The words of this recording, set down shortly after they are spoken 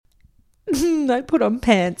I put on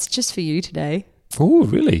pants just for you today. Oh,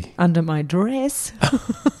 really? Under my dress.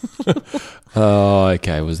 Oh,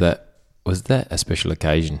 okay. Was that a special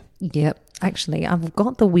occasion? Yep. Actually, I've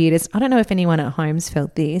got the weirdest. I don't know if anyone at home's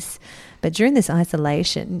felt this, but during this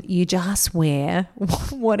isolation, you just wear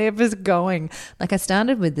whatever's going. Like I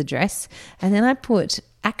started with the dress and then I put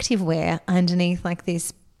activewear underneath like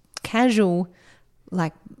this casual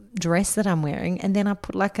like dress that I'm wearing, and then I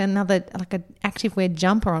put like an activewear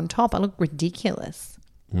jumper on top. I look ridiculous.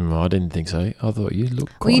 I didn't think so. I thought you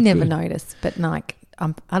looked quite Well, you never good. notice, but like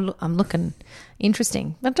I'm looking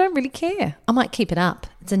interesting. I don't really care. I might keep it up.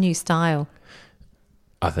 It's a new style.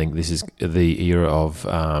 I think this is the era of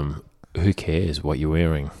who cares what you're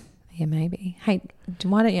wearing. Yeah, maybe. Hey,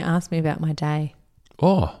 why don't you ask me about my day?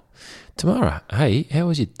 Oh, Tamara, hey, how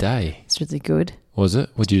was your day? It's really good. Was it?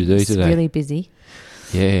 What did you do It's today? really busy.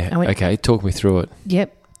 Yeah, okay, talk me through it.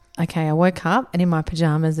 Yep. Okay, I woke up and in my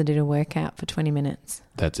pajamas I did a workout for 20 minutes.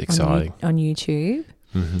 That's exciting. On YouTube.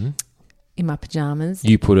 Mm-hmm. In my pajamas.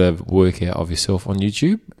 You put a workout of yourself on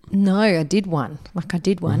YouTube? No, I did one.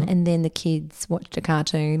 And then the kids watched a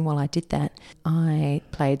cartoon while I did that. I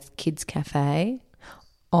played Kids Cafe.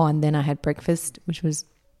 Oh, and then I had breakfast, which was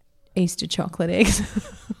Easter chocolate eggs.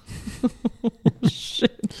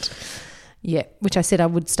 Shit. Yeah, which I said I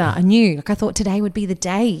would start anew. Like I thought today would be the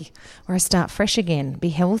day where I start fresh again, be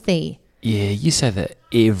healthy. Yeah, you say that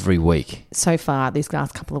every week. So far, these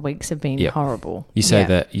last couple of weeks have been horrible. You say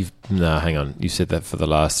that hang on. You said that for the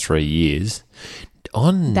last 3 years.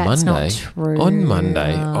 That's not true. On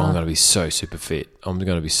Monday, I'm going to be so super fit. I'm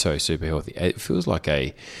going to be so super healthy. It feels like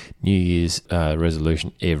a New Year's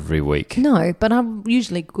resolution every week. No, but I'm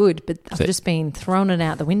usually good, but I've just been throwing it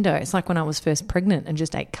out the window. It's like when I was first pregnant and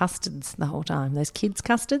just ate custards the whole time. Those kids'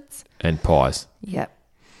 custards. And pies. Yep.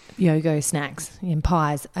 Yo-go snacks and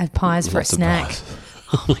pies. I had pies for a Lots of snack. pies.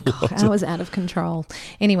 Oh, my God. I was out of control.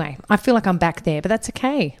 Anyway, I feel like I'm back there, but that's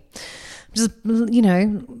okay. Just,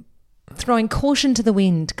 throwing caution to the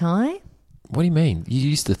wind, Kai. What do you mean? You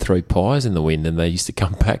used to throw pies in the wind and they used to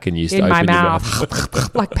come back and you used to open my your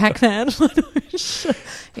mouth. Like Pac-Man.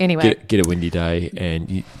 Anyway. Get a windy day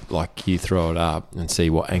and you throw it up and see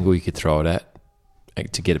what angle you could throw it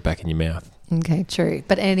at to get it back in your mouth. Okay, true.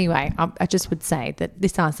 But anyway, I just would say that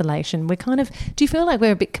this isolation, do you feel like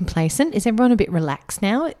we're a bit complacent? Is everyone a bit relaxed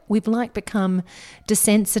now? We've become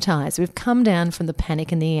desensitized. We've come down from the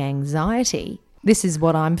panic and the anxiety. This is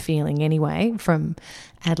what I'm feeling anyway from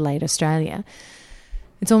Adelaide, Australia.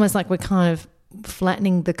 It's almost like we're kind of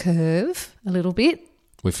flattening the curve a little bit.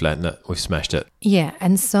 We've flattened it. We've smashed it. Yeah,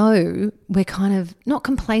 and so we're kind of not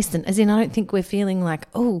complacent, as in I don't think we're feeling like,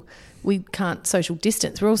 oh, we can't social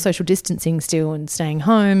distance. We're all social distancing still and staying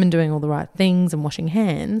home and doing all the right things and washing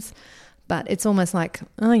hands. But it's almost like,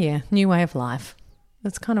 oh, yeah, new way of life.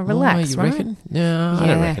 It's kind of relaxed, you right? reckon? No, I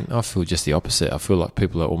don't reckon. I feel just the opposite. I feel like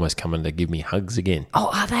people are almost coming to give me hugs again. Oh,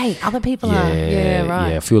 are they? Other people are? Yeah, right.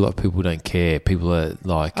 Yeah, I feel like people don't care. People are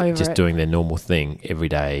like Over just it. doing their normal thing every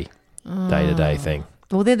day, day-to-day thing.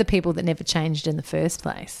 Well, they're the people that never changed in the first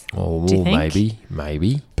place. Oh, Do you think?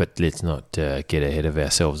 maybe. But let's not get ahead of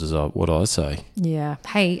ourselves, is what I say. Yeah.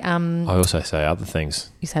 Hey, I also say other things.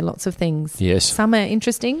 you say lots of things. Yes. Some are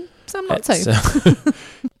interesting, some not so.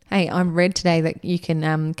 Hey, I read today that you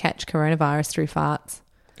can catch coronavirus through farts.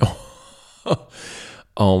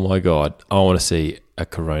 Oh, my God. I want to see a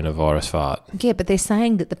coronavirus fart. Yeah, but they're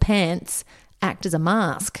saying that the pants act as a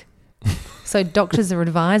mask. So doctors are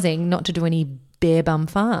advising not to do any bare bum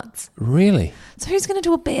farts. Really? So who's going to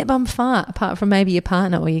do a bare bum fart apart from maybe your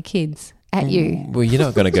partner or your kids at you? Well, you're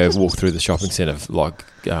not going to go walk through the shopping centre like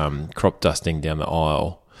crop dusting down the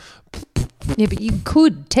aisle. Yeah, but you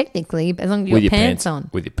could technically, as long as you have pants on.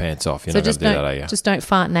 With your pants off. You're So not going to do that, are you? just don't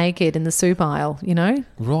fart naked in the soup aisle, you know?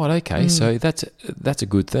 Right, okay. So that's a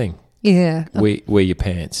good thing. Yeah. Wear your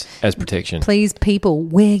pants as protection. Please, people,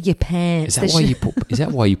 wear your pants. Is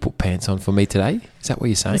that why you put pants on for me today? Is that what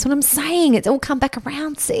you're saying? That's what I'm saying. It's all come back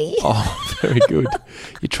around, see? Oh, very good.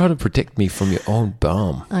 You're trying to protect me from your own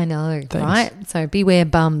bum. I know, Thanks. right? So beware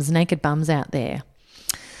bums, naked bums out there.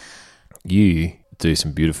 You do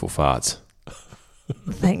some beautiful farts.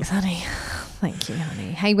 Thanks, honey. Thank you,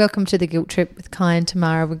 honey. Hey, welcome to the Guilt Trip with Kai and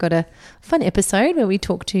Tamara. We've got a fun episode where we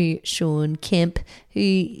talk to Sean Kemp, who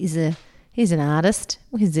is he's an artist.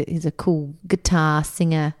 He's a cool guitar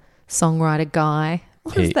singer, songwriter guy.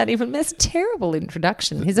 What does that even mean? That's a terrible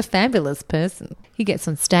introduction. He's a fabulous person. He gets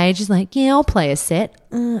on stage, he's like, yeah, I'll play a set.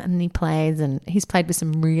 And he plays, and he's played with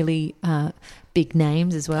some really big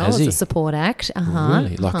names as well as a support act.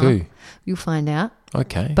 Really? Like who? You'll find out.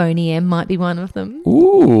 Okay. Boney M might be one of them.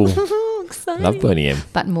 Ooh. Exciting. Love Boney M.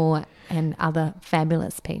 But more and other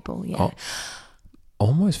fabulous people. Yeah. I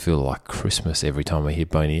almost feel like Christmas every time I hear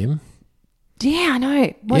Boney M. Yeah, I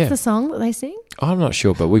know. What's Yeah. the song that they sing? I'm not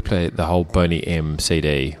sure, but we play the whole Boney M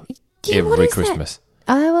CD Yeah, what every is that? Christmas.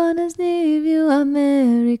 I want to give you a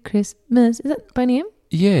Merry Christmas. Is that Boney M?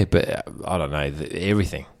 Yeah, but I don't know,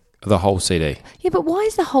 everything. The whole CD. Yeah, but why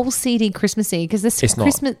is the whole CD Christmassy? Because It's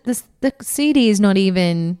not. the CD is not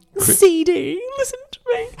even CD. Listen to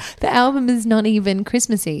me. The album is not even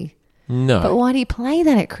Christmassy. No. But why do you play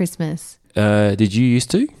that at Christmas? Did you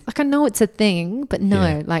used to? Like, I know it's a thing, but no.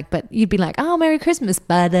 Yeah. Like, but you'd be like, "Oh, Merry Christmas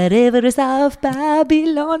by the rivers of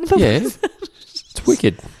Babylon." Yeah. It's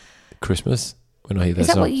wicked. Christmas, when I hear that Is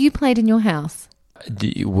that song. what you played in your house?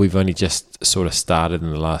 We've only just sort of started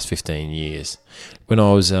in the last 15 years. When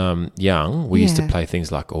I was young, we used to Yeah. play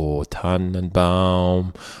things like "O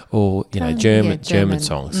Tannenbaum" or, Yeah, German German.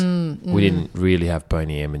 songs. We didn't really have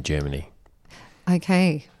Boney M in Germany.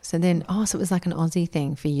 Okay. So then, so it was like an Aussie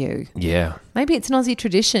thing for you. Yeah. Maybe it's an Aussie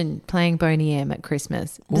tradition playing Boney M at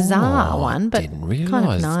Christmas. Bizarre one, but didn't realise. kind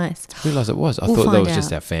of nice. Realise it was. I We'll thought that find was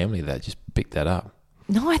just out. our family that just picked that up.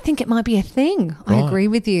 No, I think it might be a thing. I Right. agree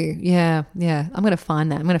with you. Yeah. I'm going to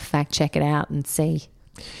find that. I'm going to fact check it out and see.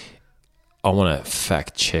 I want to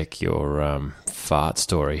fact check your fart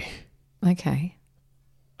story. Okay.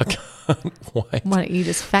 I can't wait. Why don't you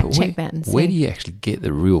just fact But check that and see? Where do you actually get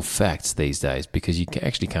the real facts these days? Because you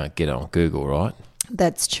actually can't get it on Google, right?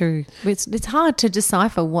 That's true. It's hard to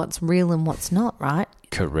decipher what's real and what's not, right?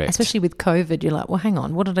 Correct. Especially with COVID, you're like, well, hang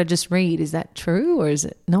on, what did I just read? Is that true or is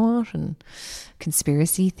it not? And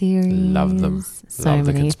conspiracy theories. Love them. So Love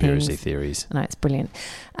the many conspiracy things. theories. I know, it's brilliant.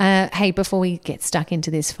 Hey, before we get stuck into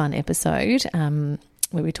this fun episode,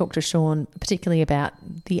 where we talk to Sean particularly about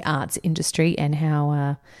the arts industry and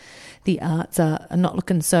how the arts are not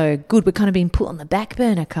looking so good. We're kind of being put on the back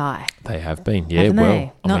burner, Kai. They have been. Yeah, Haven't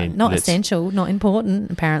well, they? Not essential, not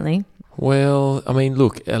important, apparently. Well, I mean,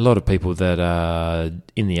 look, a lot of people that are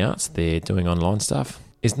in the arts, they're doing online stuff.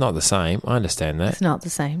 It's not the same. I understand that. It's not the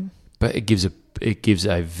same. But it gives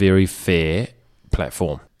a very fair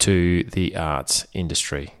platform to the arts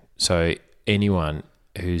industry. So anyone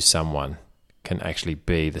who's someone can actually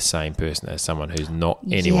be the same person as someone who's not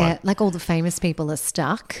anyone. Yeah, like all the famous people are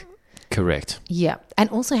stuck. Correct. Yeah. And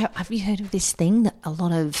also, have you heard of this thing that a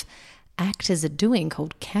lot of actors are doing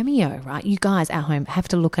called Cameo, right? You guys at home have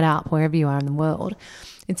to look it up wherever you are in the world.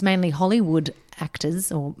 It's mainly Hollywood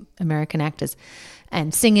actors or American actors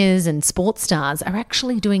and singers and sports stars are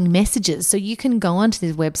actually doing messages. So you can go onto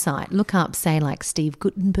this website, look up, say, like Steve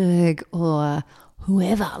Guttenberg or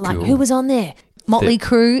whoever, like Cool. who was on there? Motley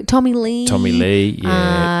Crue, Tommy Lee. Tommy Lee,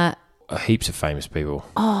 yeah. Heaps of famous people.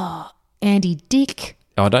 Andy Dick.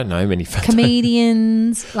 I don't know many famous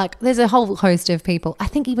Comedians, like there's a whole host of people. I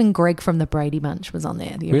think even Greg from the Brady Bunch was on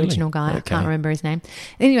there, the Really? original guy. I Okay. can't remember his name.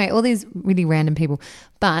 Anyway, all these really random people,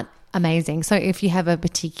 but amazing. So if you have a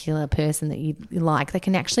particular person that you like, they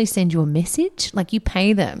can actually send you a message. Like you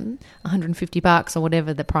pay them $150 or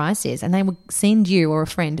whatever the price is, and they will send you or a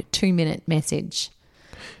friend a 2-minute message,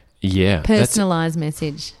 Yeah. personalized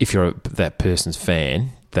message. If you're that person's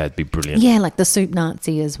fan, that'd be brilliant. Yeah, like the soup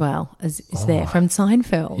Nazi as well is there from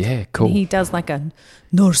Seinfeld. Yeah, cool. And he does like a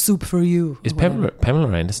no soup for you. Is or whatever.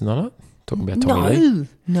 Pamela Anderson on it? Talking about Tommy Lee?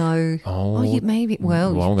 No. Oh, you maybe.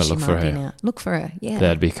 Well, I'm gonna she look for might be her. now. Look for her. Yeah.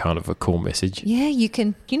 That'd be kind of a cool message. Yeah, you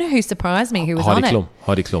can. You know who surprised me? Who was on it?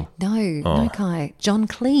 Heidi Klum. No, Kai. John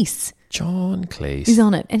Cleese John Cleese. is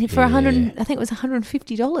on it, and for Yeah. $100, I think it was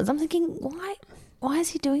 $150. I'm thinking, why? Why is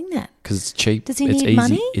he doing that? Because it's cheap. Does he it's need easy.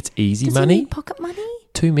 money? It's easy Does money. he need pocket money?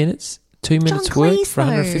 2 minutes. 2 minutes John work Cleese, for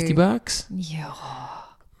 $150. Yeah.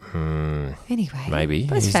 Anyway, Maybe.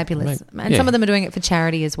 but it's He's- fabulous, maybe- and yeah. some of them are doing it for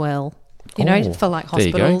charity as well. You know, Oh, for like there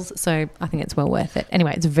you go. hospitals. So I think it's well worth it.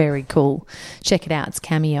 Anyway, it's very cool. Check it out. It's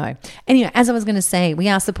Cameo. Anyway, as I was going to say, we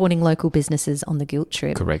are supporting local businesses on the Guilt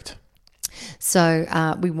Trip. Correct.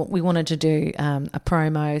 So we wanted to do a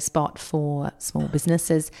promo spot for small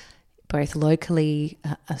businesses, both locally,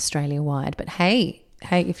 Australia-wide. But hey,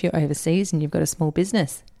 if you're overseas and you've got a small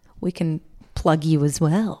business, we can plug you as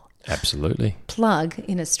well. Absolutely. Plug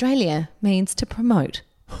in Australia means to promote.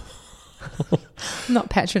 I'm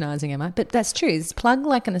not patronising, am I? But that's true. Is plug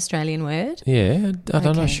like an Australian word? Yeah, I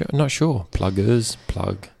don't know. Okay. Not sure. Pluggers,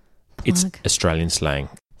 plug. It's Plug. Australian slang.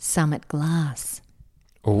 Summit Glass.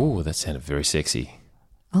 Oh, that sounded very sexy.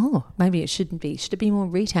 Oh, maybe it shouldn't be. Should it be more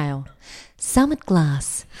retail? Summit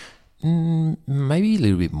Glass. Maybe a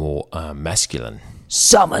little bit more masculine.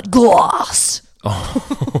 Summit Glass.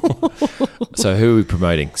 So who are we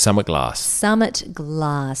promoting? Summit Glass. Summit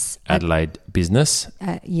Glass. Adelaide business.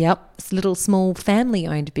 Yep. It's a little small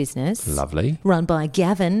family-owned business. Lovely. Run by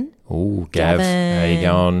Gavin Oh, Gav, how you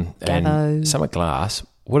going? Gavo. And Summit Glass,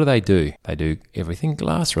 what do? They do everything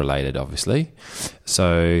glass related, obviously.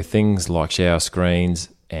 So things like shower screens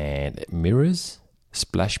and mirrors,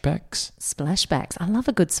 splashbacks. Splashbacks. I love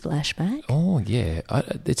a good splashback. Oh, yeah.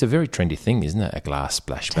 It's a very trendy thing, isn't it? A glass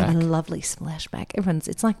To have splashback. a lovely splashback.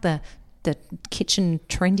 It's like the kitchen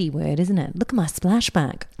trendy word, isn't it? Look at my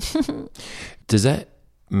splashback. Does that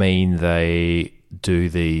mean they do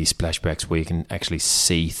the splashbacks where you can actually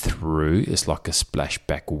see through? It's like a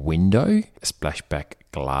splashback window, a splashback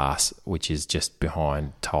glass, which is just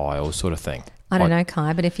behind tiles sort of thing. I don't know,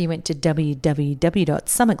 Kai, but if you went to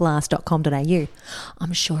www.summitglass.com.au,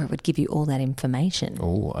 I'm sure it would give you all that information.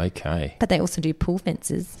 Oh, okay. But they also do pool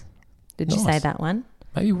fences. Did you say Nice. that one?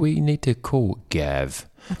 Maybe we need to call Gav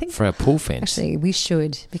I think for our pool fence. actually we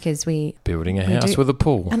should, because Building a we house do- with a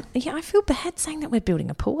pool. yeah, I feel bad saying that we're building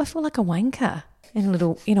a pool. I feel like a wanker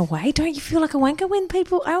in a way. Don't you feel like a wanker when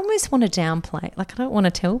people? I almost want to downplay. Like, I don't want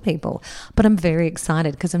to tell people, but I'm very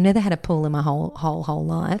excited because I've never had a pool in my whole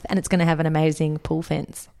life, and it's going to have an amazing pool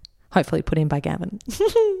fence. Hopefully, put in by Gavin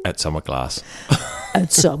At Summit Glass.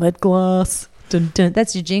 at Summit Glass. Dun, dun.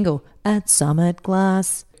 That's your jingle at Summit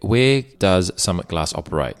Glass. Where does Summit Glass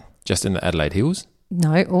operate? Just in the Adelaide Hills?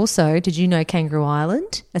 No, also, did you know Kangaroo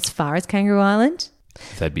Island? As far as Kangaroo Island?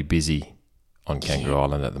 They'd be busy on Kangaroo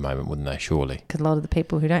Island at the moment, wouldn't they? Surely. Because a lot of the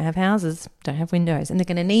people who don't have houses don't have windows, and they're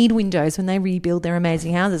going to need windows when they rebuild their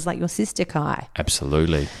amazing houses, like your sister, Kai.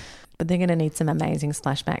 Absolutely. But they're going to need some amazing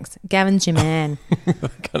splashbacks. Gavin's your man.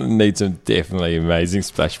 Gonna need some definitely amazing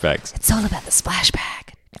splashbacks. It's all about the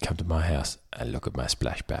splashback. Come to my house and look at my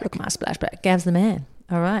splashback. Look at my splashback. Gav's the man.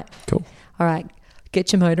 All right. Cool. All right.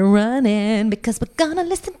 Get your motor running because we're going to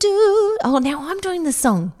listen to... Oh, now I'm doing the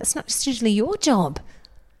song. That's not just usually your job.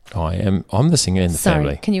 I'm the singer in the Sorry,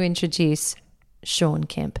 family. can you introduce Sean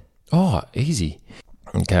Kemp? Oh, easy.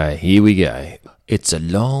 Okay, here we go. It's a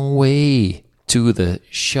long way to the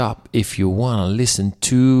shop if you want to listen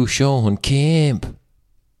to Sean Kemp.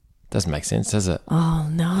 Doesn't make sense, does it? Oh,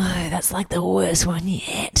 no. That's like the worst one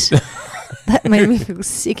yet. That made me feel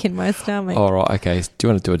sick in my stomach. All right, okay. Do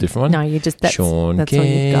you want to do a different one? No, you just... Sean that's all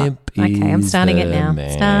you've got. Kemp Okay, I'm is starting it the now.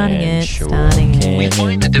 man. Starting it. Sean Starting it. We Kemp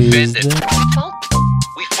find the is defendant. the- Fault?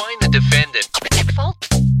 We find the defendant. Fault?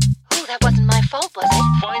 Oh, that wasn't my fault, was it?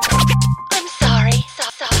 Find I'm sorry.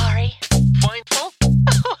 Sorry. find Fault?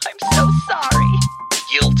 Oh, I'm so sorry.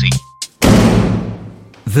 guilty.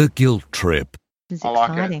 The Guilt Trip. It's I like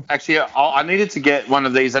exciting. it. Actually, I needed to get one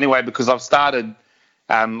of these anyway because I've started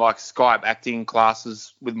like Skype acting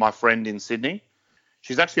classes with my friend in Sydney.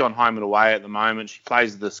 She's actually on Home and Away at the moment. She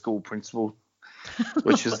plays the school principal,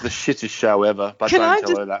 which is the shittest show ever. But Can I don't tell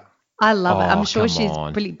just- her that. I love it. Oh, I'm sure come she's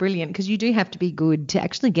on. brilliant because you do have to be good to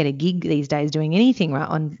actually get a gig these days doing anything right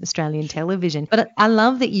on Australian television. But I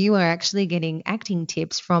love that you are actually getting acting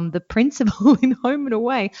tips from the principal in Home and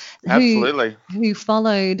Away. Absolutely. Who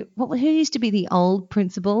followed, who used to be the old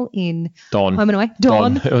principal in Don. Home and Away?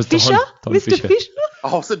 Don. It was Don. Fisher? Don Mr. Fisher. Fisher?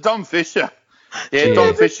 Oh, so Dom Fisher. Yeah,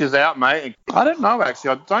 Dom Fisher's out, mate. I don't know,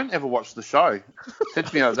 actually. I don't ever watch the show. She said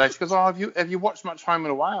to me the other day, she goes, oh, have you watched much Home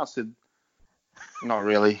and Away? I said, not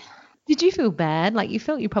really. Did you feel bad? Like, you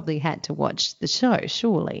felt you probably had to watch the show,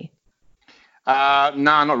 surely. No,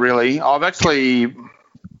 not really. I've actually,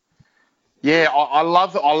 I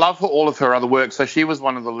love all of her other work. So she was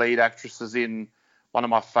one of the lead actresses in one of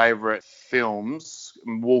my favourite films,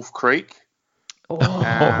 Wolf Creek.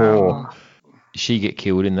 Oh. She get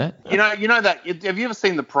killed in that? You know that. Have you ever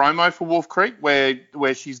seen the promo for Wolf Creek where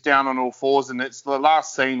she's down on all fours and it's the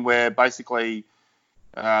last scene where basically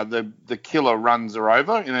the killer runs her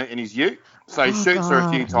over in his ute. So he shoots her a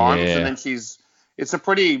few times Yeah. and then it's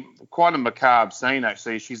quite a macabre scene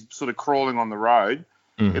actually. She's sort of crawling on the road.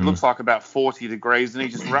 Mm-hmm. It looks like about 40 degrees and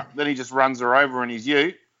then he just runs her over in his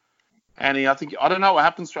ute. And I don't know what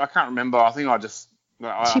happens to her. I can't remember. I think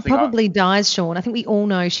She probably dies, Sean. I think we all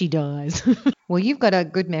know she dies. Well, you've got a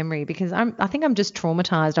good memory because I think I'm just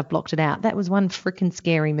traumatized. I've blocked it out. That was one freaking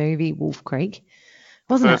scary movie, Wolf Creek,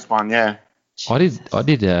 wasn't First one, yeah. I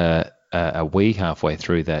did a wee halfway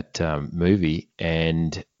through that movie,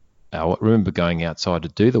 and I remember going outside to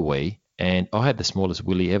do the wee, and I had the smallest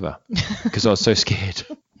willy ever because I was so scared.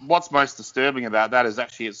 What's most disturbing about that is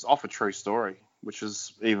actually it's off a true story, which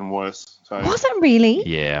is even worse. So it? Was it really?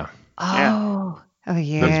 Yeah, Oh,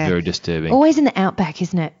 yeah. that's very disturbing. Always in the outback,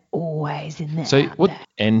 isn't it? Always in the So outback.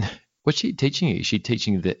 what's she teaching you? Is she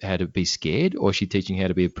teaching how to be scared, or is she teaching how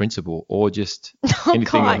to be a principal, or just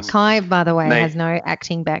anything else? Kai, by the way, Ne- has no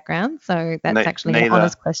acting background, so that's actually an neither.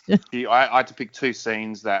 honest question. I had to pick two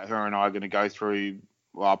scenes that her and I are going to go through,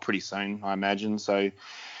 well, pretty soon, I imagine. So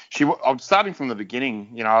I'm starting from the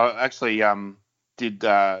beginning. You know, I actually did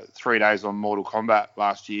 3 days on Mortal Kombat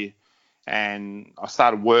last year, and I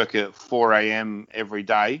started work at 4 a.m. every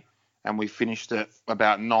day, and we finished at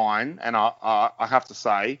about 9. And I have to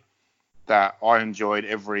say that I enjoyed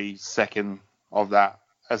every second of that.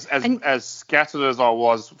 As scattered as I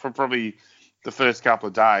was for probably the first couple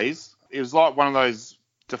of days, it was like one of those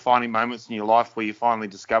defining moments in your life where you finally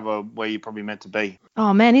discover where you're probably meant to be.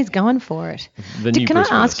 Oh man, he's going for it. Can I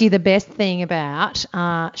ask you the best thing about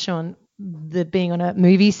Sean, the being on a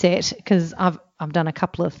movie set? Because I've done a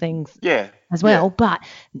couple of things as well, but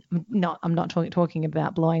I'm not talking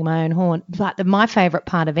about blowing my own horn. But my favourite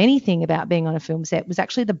part of anything about being on a film set was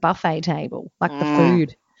actually the buffet table, like the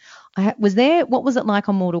food. What was it like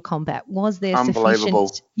on Mortal Kombat? Was there unbelievable?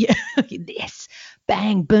 Yeah, yes,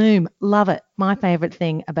 bang, boom, love it. My favourite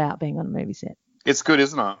thing about being on a movie set. It's good,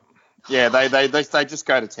 isn't it? Yeah, they just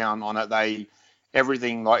go to town on it.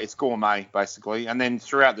 Everything, like, it's gourmet basically. And then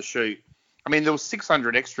throughout the shoot, I mean, there was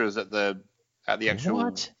 600 extras at the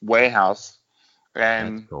actual warehouse,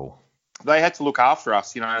 and That's cool. They had to look after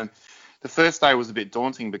us. You know, and the first day was a bit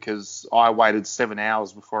daunting because I waited 7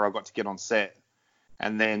 hours before I got to get on set.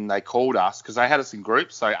 And then they called us because they had us in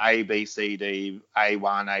groups. So A, B, C, D, A1,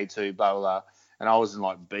 A2, blah, blah, blah. And I was in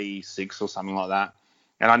like B6 or something like that.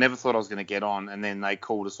 And I never thought I was going to get on. And then they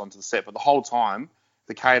called us onto the set. But the whole time,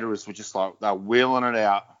 the caterers were just like, they're wheeling it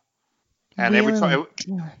out. And every time,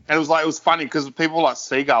 and it was funny because people were like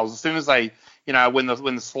seagulls. As soon as they, you know, when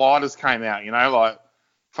the sliders came out, you know, like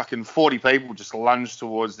fucking 40 people just lunged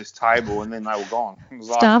towards this table and then they were gone. It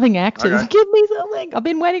was Starving actors, okay. Give me something. I've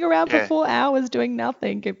been waiting around for 4 hours doing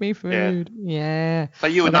nothing. Give me food. Yeah. So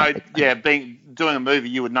you would know, doing a movie,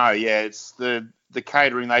 you would know, it's the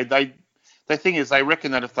catering. The thing is, they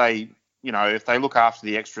reckon that if they look after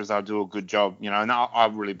the extras, they'll do a good job, you know, and I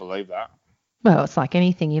really believe that. Well, it's like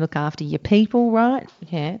anything. You look after your people, right?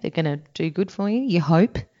 Yeah, they're going to do good for you, you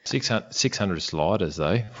hope. 600 sliders,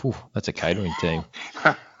 though. Whew, that's a catering team.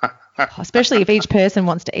 Especially if each person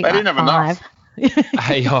wants to eat they didn't have 5.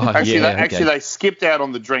 Enough. Actually, they skipped out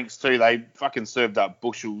on the drinks too. They fucking served up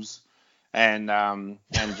bushels and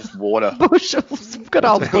just water. Bushels. Good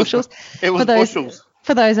old bushels. It was bushels.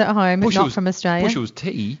 For those at home, not from Australia. Bushels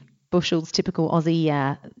tea. Bushels, typical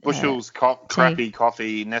Aussie. Bushels, crappy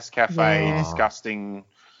coffee, Nescafe, disgusting,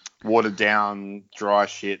 watered down, dry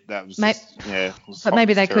shit. That was But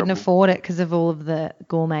maybe they couldn't afford it because of all of the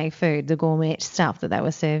gourmet food, the gourmet stuff that they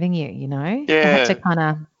were serving you. You know, yeah. They had to kind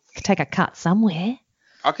of take a cut somewhere.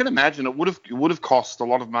 I can imagine it would have cost a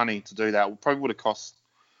lot of money to do that. It probably would have cost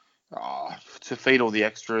to feed all the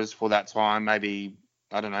extras for that time. Maybe,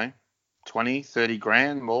 I don't know, 20, 30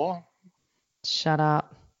 grand more. Shut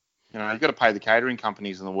up. You know, you've got to pay the catering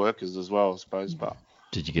companies and the workers as well, I suppose. But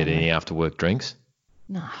did you get any after work drinks?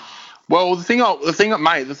 No. Well, the thing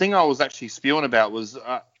I was actually spewing about was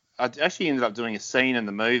I actually ended up doing a scene in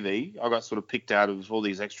the movie. I got sort of picked out of all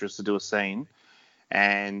these extras to do a scene,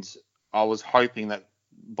 and I was hoping that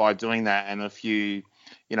by doing that and a few,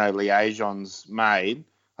 you know, liaisons made,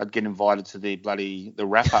 I'd get invited to the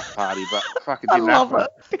wrap-up party. But fuck, it didn't happen.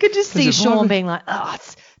 It. I could just see Sean being like,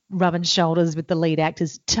 it's rubbing shoulders with the lead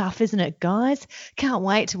actors. Tough, isn't it, guys? Can't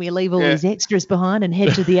wait till we leave all these extras behind and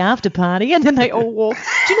head to the after party. And then they all walk.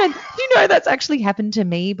 Do you know that's actually happened to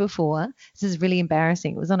me before? This is really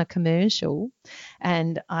embarrassing. It was on a commercial,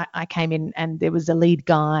 and I came in and there was a lead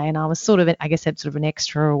guy, and I was sort of an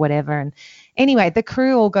extra or whatever. And anyway, the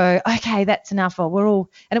crew all go, okay, that's enough. And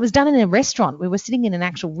it was done in a restaurant. We were sitting in an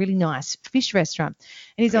actual really nice fish restaurant.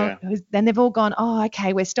 And then they've all gone, oh,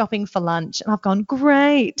 okay, we're stopping for lunch. And I've gone,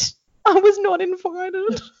 great. I was not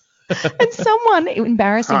invited. And someone,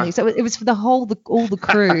 embarrassingly, so it was for all the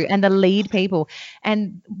crew and the lead people.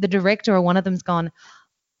 And the director or one of them's gone,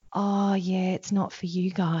 oh, yeah, it's not for you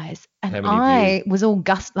guys. And I was all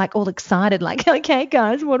all excited, like, okay,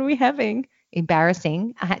 guys, what are we having?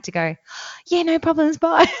 Embarrassing. I had to go, yeah, no problems,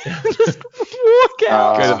 bye. Just walk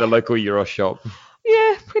out. Go to the local Euro shop.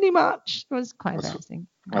 Yeah, pretty much. It was quite embarrassing.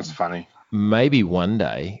 That's funny. Maybe one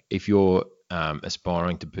day, if you're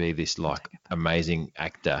aspiring to be this like amazing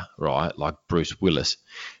actor, right, like Bruce Willis,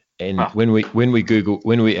 and when we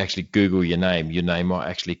actually Google your name might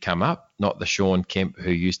actually come up. Not the Sean Kemp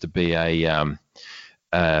who used to be who is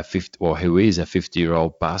a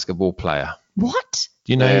 50-year-old basketball player. What?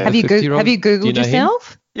 Do you know? Have you Googled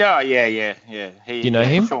yourself? Yeah. Do you know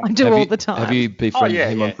him? I do all the time. Have you befriended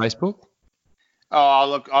him on Facebook? Oh,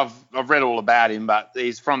 look, I've read all about him, but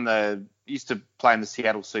he's used to play in the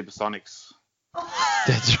Seattle Supersonics.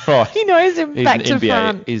 That's right. He knows him back to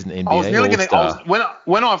front. He's an NBA I was nearly all-star.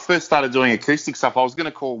 when I first started doing acoustic stuff, I was going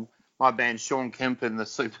to call my band Sean Kemp and the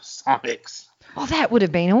Supersonics. Oh, that would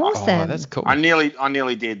have been awesome. Oh, that's cool. I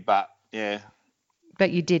nearly did, but yeah, But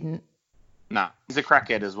you didn't. no. He's a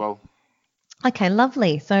crackhead as well. Okay,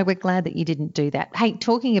 lovely. So we're glad that you didn't do that. Hey,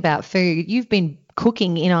 talking about food, you've been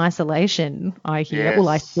cooking in isolation, I hear. Yes. Well,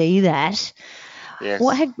 I see that. Yes.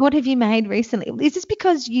 What have you made recently? Is this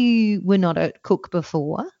because you were not a cook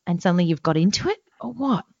before and suddenly you've got into it, or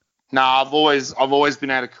what? No, I've always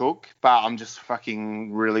been able to cook, but I'm just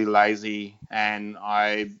fucking really lazy. And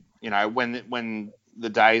when the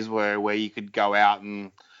days were where you could go out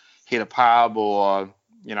and hit a pub, or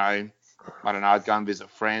I don't know, I'd go and visit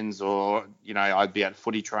friends, or I'd be at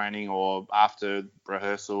footy training or after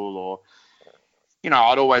rehearsal, or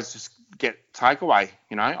I'd always just get takeaway.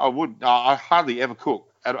 I hardly ever cook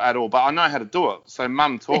at all, but I know how to do it. So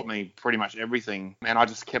Mum taught me pretty much everything, and I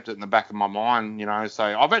just kept it in the back of my mind. So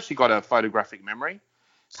I've actually got a photographic memory,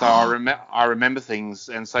 so I remember things.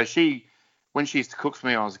 And so when she used to cook for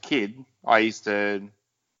me when I was a kid, I used to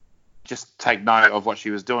just take note of what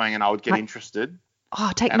she was doing, and I would get interested.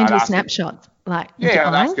 Oh, take And mental I'd ask her- snapshots. I'd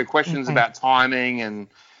ask her questions about timing, and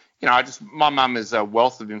my mum is a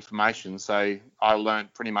wealth of information, so I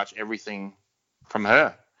learnt pretty much everything from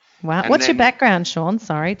her. Wow. And What's your then- background, Sean?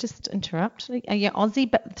 Sorry, just to interrupt. Are you Aussie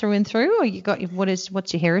but through and through, or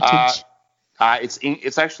what's your heritage?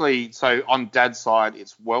 It's actually, so on Dad's side,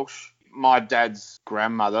 it's Welsh. My dad's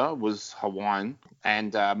grandmother was Hawaiian,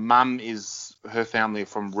 and Mum her family are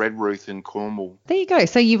from Redruth in Cornwall. There you go.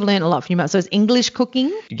 So you've learned a lot from your mum. So it's English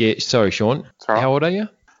cooking? Yeah, sorry, Sean. Sorry. How old are you?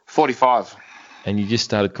 45. And you just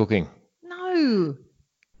started cooking. No.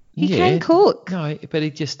 He can cook. No, but he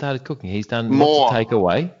just started cooking. He's done More. lots of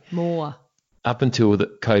takeaway More. up until the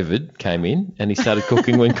COVID came in, and he started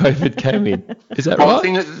cooking when COVID came in. Is that Well,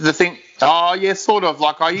 right? the thing. Oh yeah, sort of.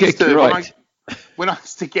 Like I used to Right. when I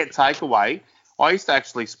used to get takeaway, I used to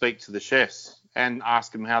actually speak to the chefs and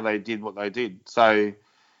ask them how they did what they did. So,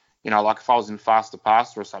 like if I was in Faster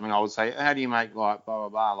Pasta or something, I would say, how do you make like blah, blah,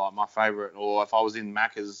 blah, like my favourite? Or if I was in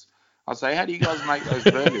Macca's, I'd say, how do you guys make those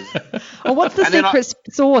burgers? Or what's the And then secret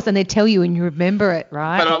sauce? And they tell you and you remember it,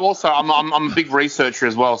 right? But I'm a big researcher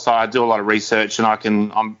as well, so I do a lot of research, and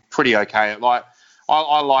I'm pretty okay at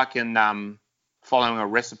I like following a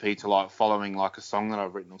recipe to like following like a song that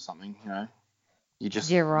I've written or something. You just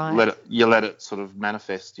let it sort of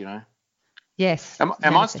manifest. Yes. Am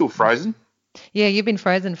I still frozen? Yeah, you've been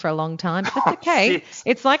frozen for a long time. But it's okay. Shit.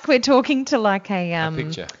 It's like we're talking to like a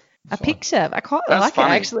Picture. A picture. I quite That's like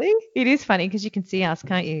funny. it actually. It is funny because you can see us,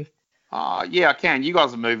 can't you? Yeah, I can. You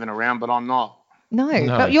guys are moving around, but I'm not. No,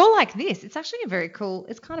 but you're like this. It's actually a very cool.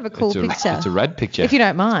 It's kind of a cool picture. It's a rad picture. If you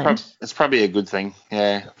don't mind. It's probably a good thing.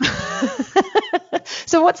 Yeah.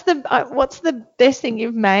 So what's the best thing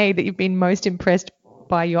you've made that you've been most impressed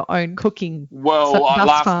by your own cooking? Well,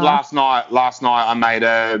 thus far? last night I made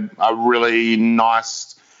a really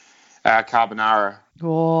nice carbonara.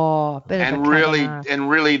 Oh, bit of a carbonara. And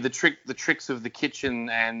really the tricks of the kitchen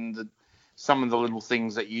and some of the little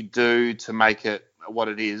things that you do to make it what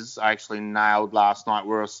it is, I actually nailed last night.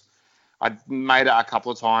 Whereas I made it a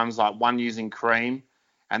couple of times, like one using cream,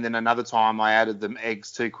 and then another time I added the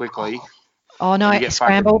eggs too quickly. Oh no,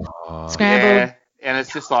 scrambled. Yeah, and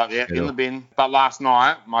it's just like in the bin. But last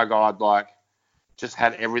night, my God, like just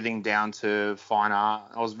had everything down to fine art.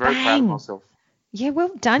 I was very proud of myself. Yeah,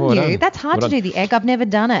 well done, Well you. done. That's hard Well to done. do the egg. I've never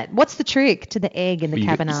done it. What's the trick to the egg and the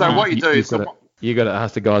carbonara? So what you do is you got to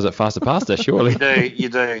ask the guys at Faster Pasta, surely. you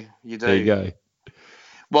do. There you go.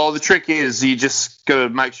 Well, the trick is you just got to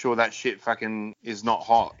make sure that shit fucking is not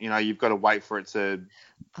hot. You've got to wait for it to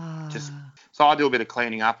just. So I do a bit of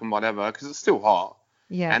cleaning up and whatever because it's still hot.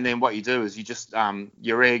 Yeah. And then what you do is you just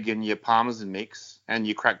your egg and your parmesan mix and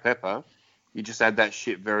your cracked pepper. You just add that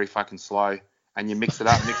shit very fucking slow and you mix it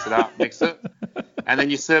up, mix it, and then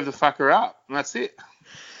you serve the fucker up and that's it.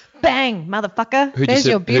 Bang, motherfucker. There's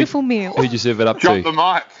your beautiful meal. Who'd you serve it up Drop to? the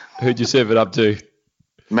mic. Who'd you serve it up to?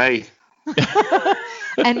 Me.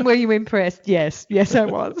 And were you impressed? Yes, I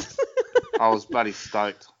was. I was bloody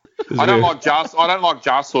stoked. I don't like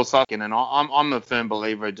jar sauce, and I'm a firm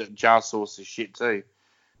believer that jar sauce is shit too.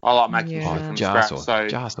 I like making shit from jar scratch.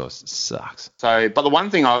 sauce. Jar sauce sucks. But the one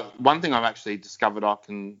thing I've actually discovered I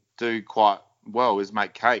can do quite well is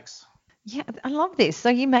make cakes. Yeah, I love this. So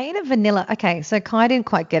you made a vanilla. Okay, so Kai didn't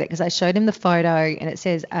quite get it because I showed him the photo and it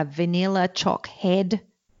says a vanilla choc head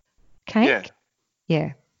cake.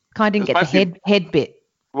 Yeah. Kai didn't get the head bit.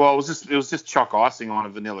 Well, it was just choc icing on a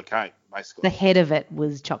vanilla cake, basically. The head of it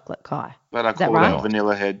was chocolate, Kai. But I call it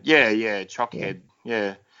vanilla head. Yeah, choc head.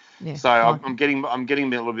 Yeah. Yeah. So I'm getting a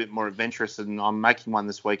little bit more adventurous, and I'm making one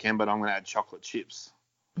this weekend, but I'm going to add chocolate chips.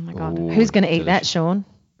 Oh my God. Ooh, Who's going to eat that, delicious. Sean?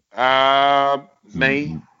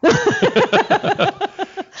 Me.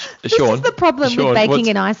 This is the problem with baking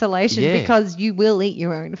in what's- isolation Yeah. because you will eat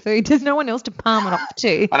your own food. There's no one else to palm it off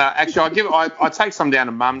to. I know. Actually, I take some down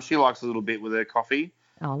to Mum. She likes a little bit with her coffee.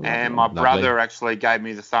 Oh, lovely. And my brother actually gave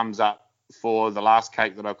me the thumbs up for the last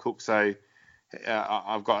cake that I cooked. So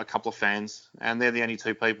I've got a couple of fans, and they're the only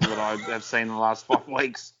two people that I have seen in the last 5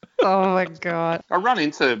 weeks. Oh my God. I run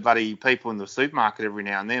into bloody people in the supermarket every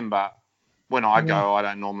now and then, but when I go, I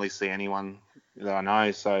don't normally see anyone that I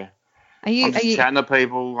know. So I'm just chatting to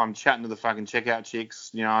people. I'm chatting to the fucking checkout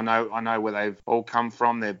chicks. You know, I know where they've all come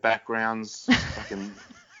from, their backgrounds, fucking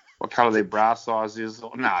what colour their bra size is. No,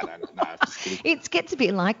 I don't know. Just kidding. It gets a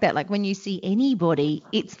bit like that. Like when you see anybody,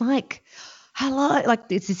 it's like, hello, like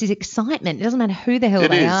it's this excitement. It doesn't matter who the hell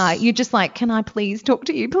they are. You're just like, can I please talk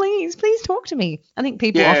to you? Please talk to me. I think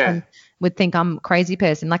people often would think I'm a crazy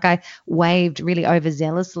person. Like I waved really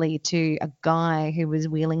overzealously to a guy who was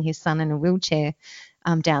wheeling his son in a wheelchair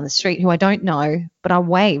down the street who I don't know, but I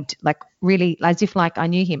waved like really as if like I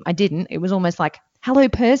knew him. I didn't. It was almost like, hello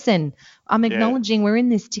person, I'm acknowledging we're in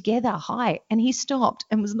this together. Hi. And he stopped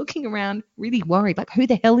and was looking around really worried, like who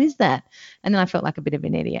the hell is that? And then I felt like a bit of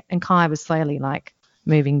an idiot. And Kai was slowly like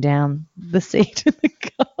moving down the seat of the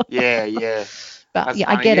car. Yeah. But That's yeah,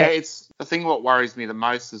 funny. I get it. It's the thing. What worries me the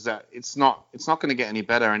most is that it's not going to get any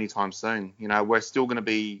better anytime soon. You know, we're still going to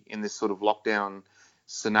be in this sort of lockdown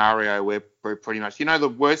scenario where we're pretty much. You know, the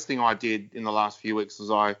worst thing I did in the last few weeks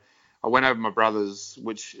was I went over to my brother's,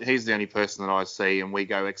 which he's the only person that I see, and we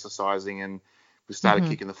go exercising and we started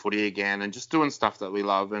kicking the footy again and just doing stuff that we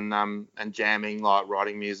love and jamming, like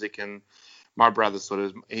writing music. And my brother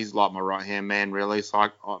he's like my right hand man really. So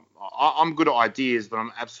I'm good at ideas, but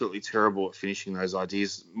I'm absolutely terrible at finishing those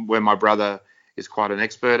ideas. Where my brother is quite an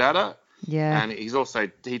expert at it. Yeah. And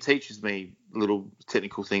he teaches me little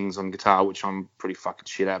technical things on guitar, which I'm pretty fucking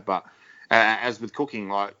shit at. But as with cooking,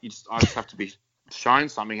 like I just have to be shown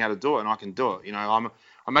something how to do it, and I can do it. You know,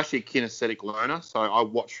 I'm actually a kinesthetic learner, so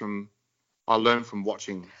I learn from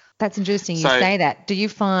watching. That's interesting you say that. Do you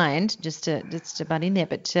find, just to butt in there,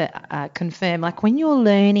 but to confirm, like when you're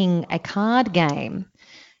learning a card game,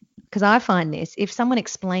 because I find this, if someone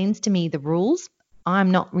explains to me the rules, I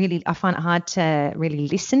find it hard to really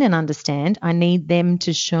listen and understand. I need them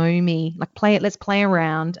to show me, like let's play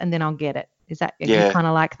around and then I'll get it. Is that you kind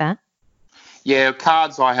of like that? Yeah,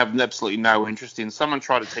 cards I have absolutely no interest in. Someone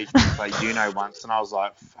tried to teach me to play Uno once, and I was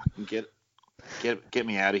like, "Fucking get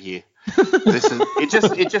me out of here."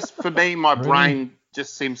 It just for me, my brain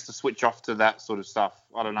just seems to switch off to that sort of stuff.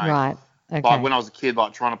 I don't know. Right. Okay. Like when I was a kid,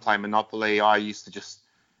 like trying to play Monopoly, I used to just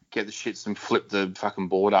get the shits and flip the fucking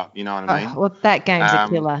board up. You know what I mean? Well, that game's a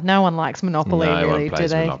killer. No one likes Monopoly, no really, one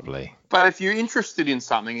plays do they? Monopoly. But if you're interested in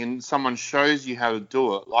something and someone shows you how to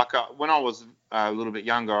do it, like when I was a little bit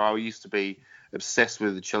younger, I used to be obsessed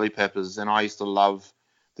with the Chili Peppers, and I used to love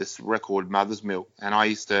this record Mother's Milk. And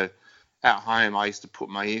at home, I used to put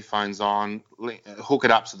my earphones on, hook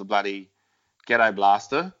it up to the bloody ghetto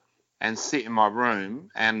blaster, and sit in my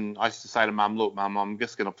room. And I used to say to Mum, "Look, Mum, I'm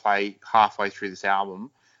just going to play halfway through this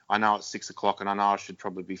album. I know it's 6 o'clock, and I know I should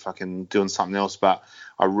probably be fucking doing something else, but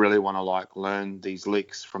I really want to like learn these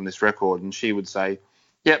licks from this record." And she would say,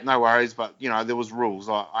 "Yep, no worries," but you know there was rules.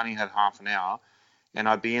 I only had half an hour. And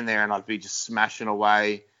I'd be in there and I'd be just smashing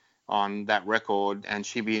away on that record, and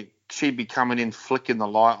she'd be coming in, flicking the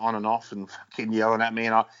light on and off and fucking yelling at me,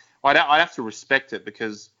 and I'd have to respect it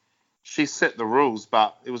because she set the rules,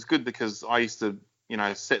 but it was good because I used to, you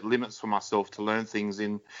know, set limits for myself to learn things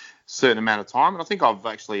in a certain amount of time, and I think I've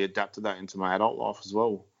actually adapted that into my adult life as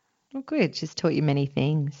well. Oh, good. Just taught you many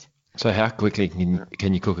things. So how quickly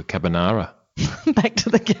can you cook a carbonara? Back to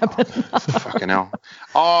the cabin. Fucking hell.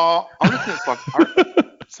 I reckon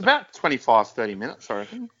it's about 25, 30 minutes, I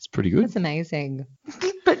reckon. It's pretty good. That's amazing.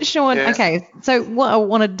 But Sean, okay, so what I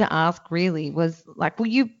wanted to ask really was like, well,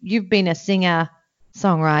 you've been a singer,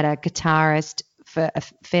 songwriter, guitarist for a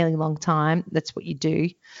fairly long time. That's what you do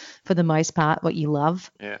for the most part, what you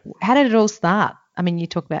love. Yeah. How did it all start? I mean, you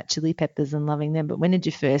talk about Chili Peppers and loving them, but when did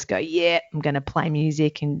you first go, yeah, I'm going to play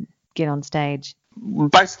music and get on stage?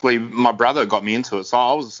 Basically, my brother got me into it. So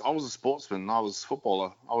I was a sportsman. I was a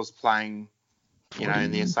footballer. I was playing, you know,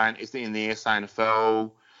 in the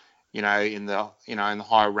SANFL, you know, in the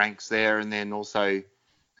higher ranks there, and then also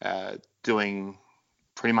doing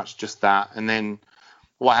pretty much just that. And then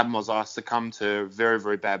what happened was I succumbed to a very,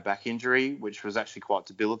 very bad back injury, which was actually quite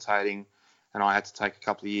debilitating, and I had to take a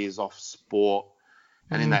couple of years off sport.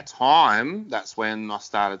 And in that time, that's when I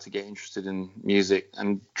started to get interested in music.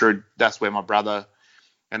 And Drew, that's where my brother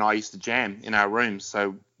and I used to jam in our rooms.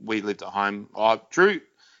 So we lived at home. Drew,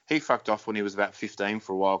 he fucked off when he was about 15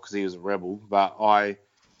 for a while because he was a rebel, but I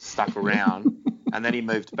stuck around, and then he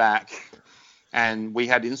moved back, and we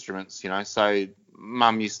had instruments, so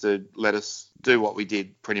Mum used to let us do what we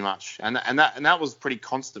did pretty much, and that was pretty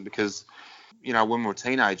constant because, when we were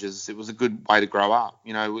teenagers, it was a good way to grow up.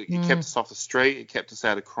 It kept us off the street, it kept us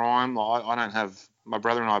out of crime. I don't have, my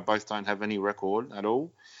brother and I both don't have any record at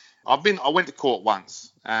all. I went to court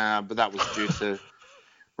once, but that was due to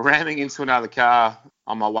ramming into another car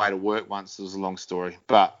on my way to work once. It was a long story,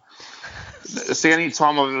 but it's the only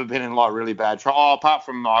time I've ever been in really bad trouble. Apart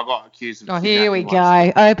from I got accused of kidnapping. Here we once.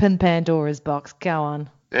 go. Open Pandora's box. Go on.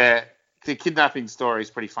 Yeah, the kidnapping story is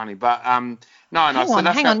pretty funny, but no.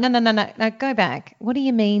 Hang on. No. Go back. What do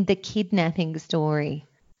you mean the kidnapping story?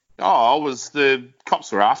 The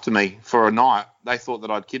cops were after me for a night. They thought that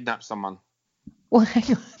I'd kidnapped someone. Well,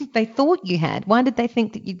 hang on. They thought you had. Why did they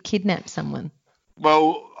think that you'd kidnapped someone?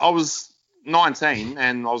 Well, I was 19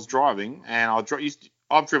 and I was driving, and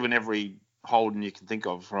I've driven every Holden you can think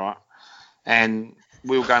of, right? And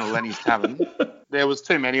we were going to Lenny's Tavern. There was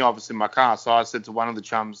too many of us in my car, so I said to one of the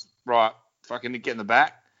chums, right, fucking get in the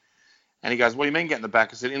back. And he goes, what do you mean get in the back?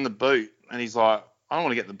 I said, in the boot. And he's like, I don't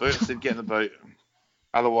want to get in the boot. I said, get in the boot.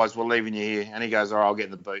 Otherwise, we're leaving you here. And he goes, all right, I'll get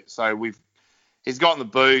in the boot. So he's got in the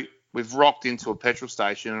boot. We've rocked into a petrol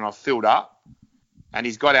station, and I've filled up. And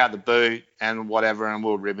he's got out the boot and whatever, and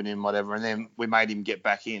we were ribbing him, whatever. And then we made him get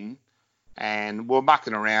back in. And we were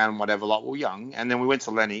mucking around, whatever, like we were young. And then we went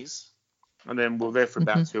to Lenny's. And then we were there for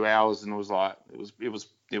about 2 hours, and it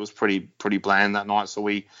was pretty bland that night. So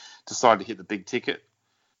we decided to hit the big ticket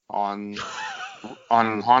on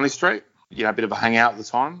Hindley Street. A bit of a hangout at the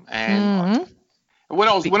time. And when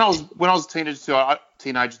I was a teenager too, I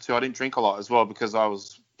didn't drink a lot as well because I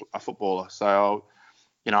was a footballer. So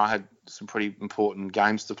I had some pretty important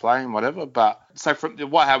games to play and whatever. But so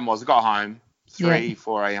what happened was I got home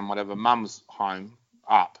 4 a.m. whatever. Mum's home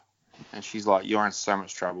up, and she's like, "You're in so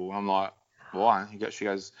much trouble." And I'm like, "Why?" She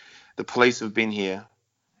goes, "The police have been here,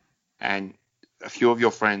 and a few of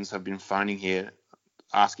your friends have been phoning here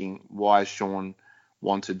asking why is Sean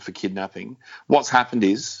wanted for kidnapping. What's happened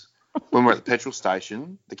is when we're at the petrol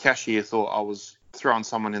station, the cashier thought I was throwing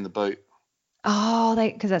someone in the boot." Oh,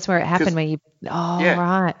 because that's where it happened. Right.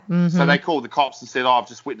 Mm-hmm. So they called the cops and said, I've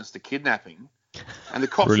just witnessed a kidnapping. And the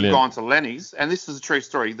cops have gone to Lenny's, and this is a true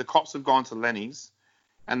story. The cops have gone to Lenny's,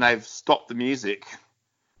 and they've stopped the music,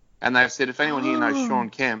 and they've said, if anyone here knows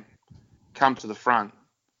Sean Kemp, come to the front.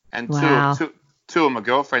 And two of my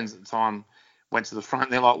girlfriends at the time went to the front,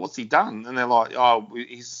 and they're like, what's he done? And they're like,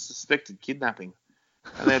 he's suspected kidnapping.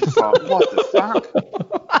 And they're just like, what the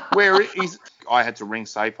fuck? Where is? I had to ring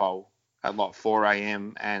SAPOL at 4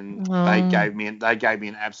 a.m. and they gave me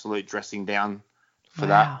an absolute dressing down for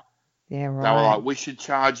that. Yeah, right. They were like, we should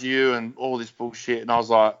charge you and all this bullshit. And I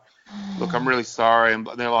was like, look, I'm really sorry. And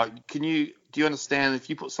they're like, do you understand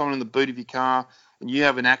if you put someone in the boot of your car and you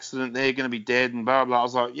have an accident, they're going to be dead and blah, blah. I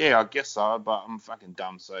was like, yeah, I guess so, but I'm fucking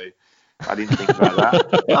dumb, so I didn't think about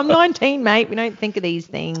that. I'm 19, mate. We don't think of these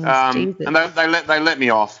things. Jesus. And they let me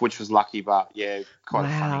off, which was lucky, but yeah, quite a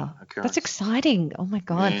funny occurrence. That's exciting. Oh my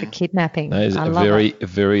God, for kidnapping. That is a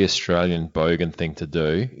very Australian bogan thing to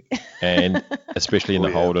do, and especially in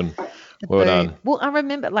the Holden. Well done. Well, I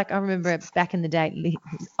remember back in the day,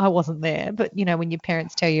 I wasn't there, but when your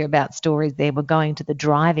parents tell you about stories, they were going to the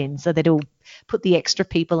drive-in, so they'd all put the extra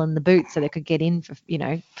people in the boot so they could get in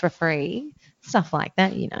for free. Stuff like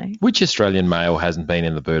that, Which Australian male hasn't been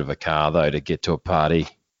in the boot of a car, though, to get to a party?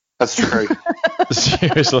 That's true.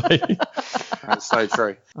 Seriously. That's so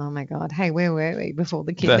true. Oh, my God. Hey, where were we before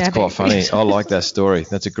the kidnapping? That's quite funny. I like that story.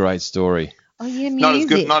 That's a great story. Oh, yeah,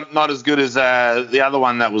 music. Not as good as the other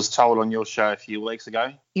one that was told on your show a few weeks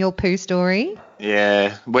ago. Your poo story?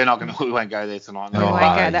 Yeah. We won't go there tonight.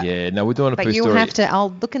 No. We're doing a poo story. But you'll have to,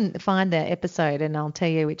 I'll look and find the episode and I'll tell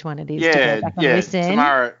you which one it is to go back and listen.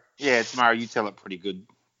 Tomorrow you tell it pretty good.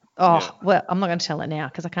 Well, I'm not going to tell it now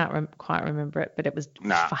because I can't quite remember it, but it was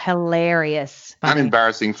hilarious. And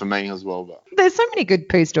embarrassing for me as well. But there's so many good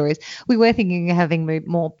poo stories. We were thinking of having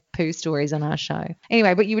more poo stories on our show.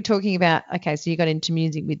 Anyway, but you were talking about, okay, so you got into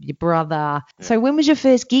music with your brother. Yeah. So when was your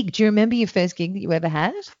first gig? Do you remember your first gig that you ever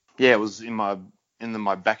had? Yeah, it was in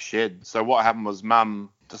my back shed. So what happened was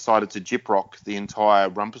Mum decided to gyprock the entire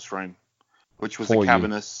rumpus room, which was a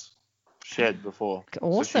cavernous shed before.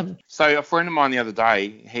 Awesome. So a friend of mine the other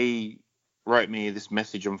day, he wrote me this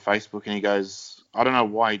message on Facebook and he goes, I don't know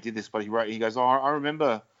why he did this, but he goes, I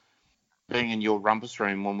remember being in your rumpus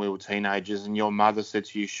room when we were teenagers and your mother said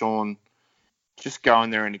to you, Sean, just go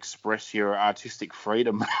in there and express your artistic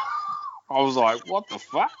freedom. I was like, what the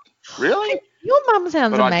fuck? Really? Your mum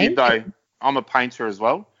sounds amazing. I did though. I'm a painter as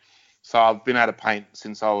well. So I've been able to paint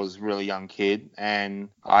since I was a really young kid, and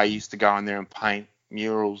I used to go in there and paint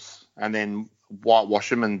murals and then whitewash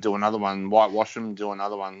them and do another one, whitewash them and do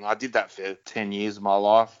another one. I did that for 10 years of my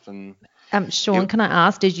life. And Sean, it- can I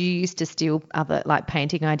ask, did you used to steal other like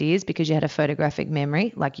painting ideas because you had a photographic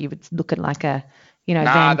memory? Like you would look at like a,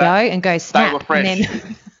 Van Gogh and go snap. they were fresh. And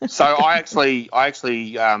then So I actually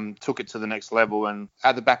took it to the next level, and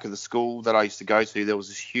at the back of the school that I used to go to, there was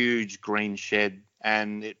this huge green shed,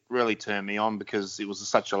 and it really turned me on because it was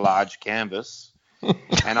such a large canvas,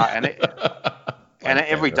 and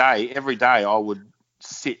every day I would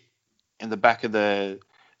sit in the back of the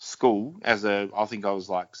school I think I was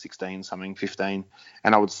like 16 something, 15,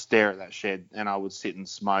 and I would stare at that shed, and I would sit and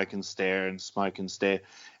smoke and stare and smoke and stare.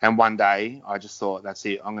 And one day I just thought, that's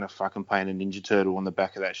it, I'm going to fucking paint a Ninja Turtle on the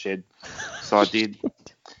back of that shed. So I did.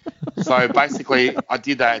 So basically I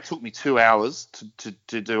did that. It took me 2 hours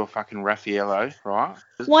to do a fucking Raffaello, right?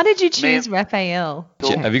 why did you choose Raphael?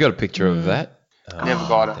 Have you got a picture of that? Never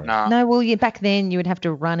got it. No. No, well, back then you would have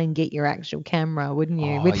to run and get your actual camera, wouldn't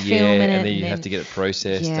you? Oh, With yeah, film in and it. then you have to get it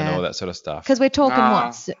processed and Yeah. all that sort of stuff. Because we're talking,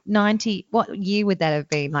 Nah. 90, what year would that have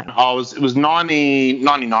been? Like, It was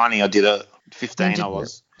 1990 I did it. 15 I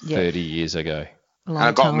was. 30 years ago. a long And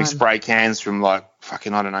I got time. me spray cans from like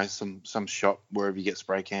fucking, I don't know, some shop wherever you get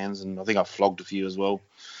spray cans, and I think I flogged a few as well.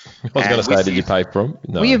 I was going to say, did you pay for them?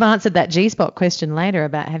 No. Well, you've answered that G-spot question later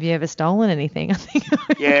about have you ever stolen anything? I think.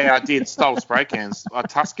 Yeah, I did. Stole spray cans.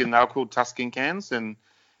 They were called Tuscan cans, and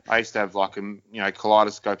I used to have like a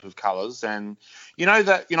kaleidoscope of colours. And now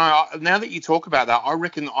that you talk about that, I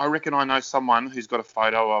reckon I know someone who's got a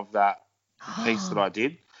photo of that piece that I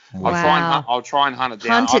did. Wow. I'll try and hunt it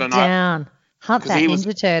down. Hunt I it don't know, down. Hunt 'Cause that he was-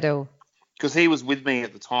 Ninja Turtle. because he was with me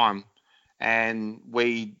at the time, and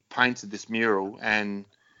we painted this mural, and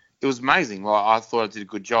it was amazing. Like, I thought I did a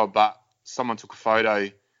good job, but someone took a photo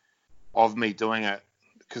of me doing it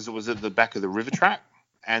because it was at the back of the river track,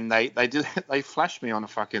 and they flashed me on a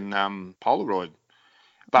fucking Polaroid.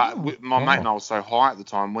 But my mate and I was so high at the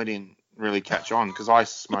time, we didn't really catch on because I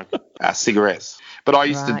smoked cigarettes. But I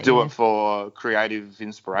used to Right, do yeah. it for creative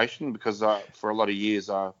inspiration because for a lot of years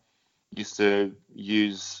I used to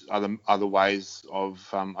use other ways of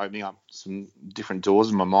opening up some different doors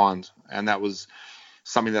in my mind, and that was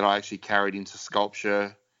something that I actually carried into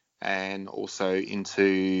sculpture and also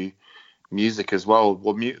into music as well.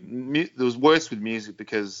 Well, it was worse with music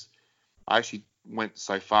because I actually went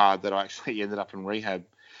so far that I actually ended up in rehab,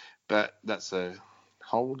 but that's a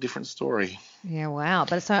whole different story. Yeah, wow.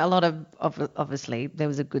 But so a lot of obviously there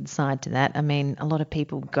was a good side to that. I mean, a lot of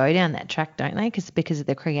people go down that track, don't they? Because of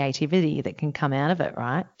the creativity that can come out of it,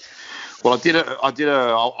 right? Well,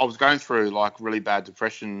 I was going through like really bad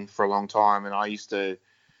depression for a long time, and I used to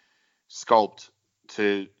sculpt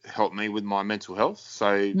to help me with my mental health. So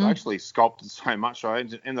I actually sculpted so much, I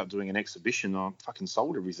ended up doing an exhibition. I fucking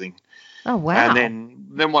sold everything. Oh, wow. And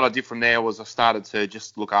then what I did from there was I started to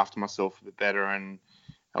just look after myself a bit better, and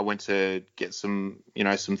I went to get some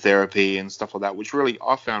therapy and stuff like that, which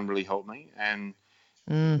I found really helped me. And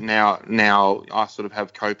now I sort of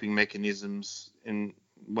have coping mechanisms, and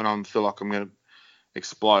when I feel like I'm going to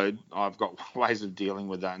explode, I've got ways of dealing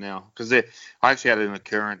with that now. Because I actually had an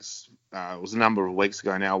occurrence, it was a number of weeks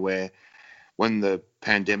ago now, where when the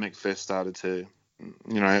pandemic first started to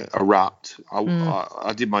erupt,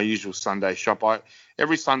 I did my usual Sunday shop.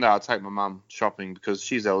 Every Sunday I take my mum shopping because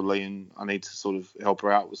she's elderly and I need to sort of help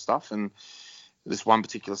her out with stuff. And this one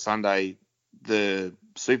particular Sunday, the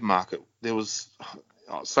supermarket, there was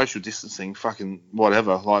social distancing, fucking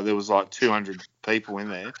whatever. Like, there was like 200 people in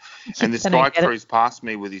there, and this guy cruised past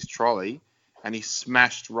me with his trolley, and he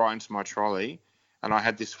smashed right into my trolley, and I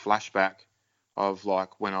had this flashback of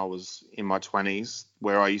like when I was in my 20s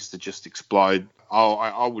where I used to just explode.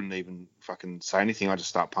 I wouldn't even fucking say anything. I just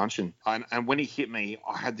start punching. And when he hit me,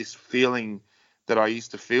 I had this feeling that I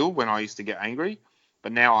used to feel when I used to get angry,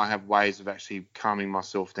 but now I have ways of actually calming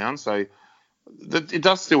myself down. So it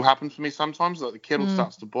does still happen for me sometimes. Like the kettle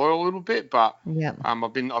starts to boil a little bit, but Yeah.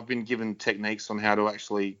 I've been given techniques on how to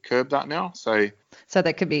actually curb that now. So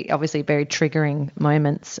that could be obviously very triggering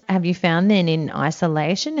moments. Have you found then in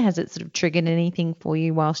isolation, has it sort of triggered anything for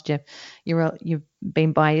you whilst you've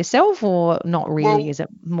been by yourself, or not really? Well, Is it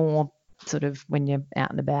more sort of when you're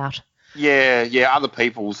out and about? yeah, other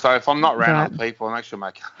people. So if I'm not around Right. other people, I'm actually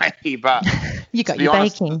okay. But You got to be your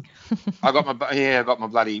honest, baking. I got my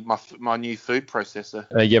bloody my new food processor.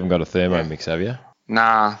 You haven't got a Thermomix, have you?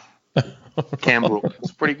 Nah, Canbrook.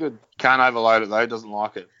 It's pretty good. Can't overload it though. Doesn't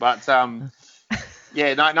like it. But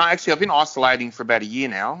yeah, no. Actually, I've been isolating for about a year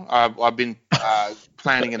now. I've been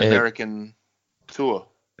planning an American tour.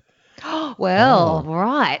 Well,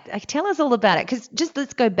 right. Tell us all about it, because just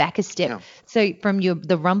let's go back a step. Yeah. So from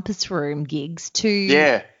the Rumpus Room gigs to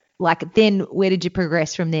Yeah. like then where did you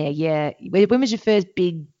progress from there? Yeah. When was your first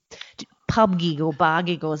big pub gig or bar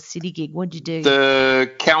gig or city gig? What did you do?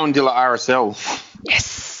 The Cowandilla RSL.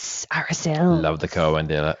 Yes, RSL. Love the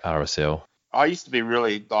Coandella RSL. I used to be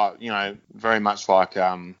really like, very much like,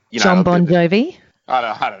 John Bon Jovi. I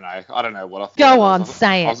don't know what I thought. Go I on, was.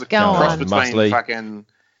 say I was it. a Go cross on. between Muscly. fucking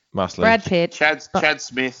Brad Pitt. Chad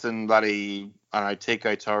Smith and bloody, I don't know,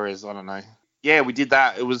 Tico Torres. I don't know. Yeah, we did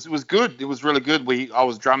that. It was good. It was really good. I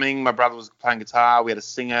was drumming. My brother was playing guitar. We had a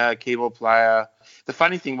singer, keyboard player. The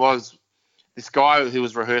funny thing was, this guy who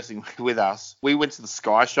was rehearsing with us, we went to the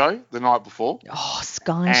Sky Show the night before. Oh,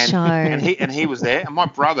 Sky Show. And he was there. And my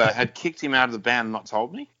brother had kicked him out of the band and not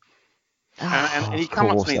told me. And he come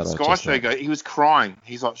up to me at the Sky Show. He was crying.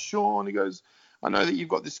 He's like, Sean, he goes, I know that you've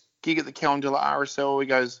got this gig at the Cowandilla RSL. He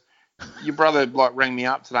goes, your brother rang me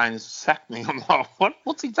up today and sacked me. I'm like, what?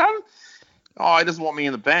 What's he done? Oh, he doesn't want me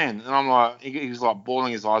in the band. And I'm like, he was like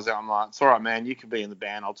bawling his eyes out. I'm like, it's all right, man. You can be in the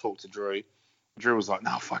band. I'll talk to Drew. Drew was like,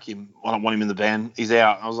 no, fuck him. I don't want him in the band. He's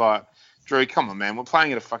out. I was like, Drew, come on, man. We're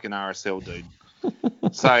playing at a fucking RSL, dude.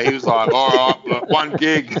 So he was like, all right, but one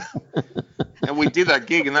gig. And we did that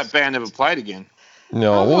gig, and that band never played again.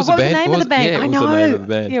 No, what was the the band? name of the band? Yeah, I what know. was the name of the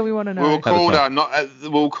band? Yeah, we want to know. We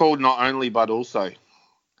were called not only, but also.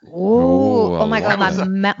 Oh my I God,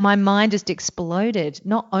 love my mind just exploded.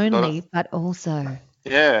 Not only, but also.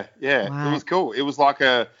 Yeah. Right. It was cool. It was like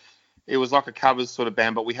a covers sort of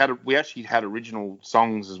band, but we actually had original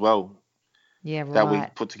songs as well. Yeah, right. That we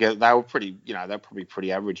put together. They were pretty, they're probably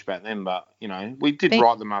pretty average back then, but we did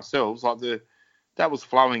write them ourselves. That was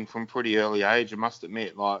flowing from pretty early age, I must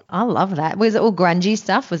admit. I love that. Was it all grungy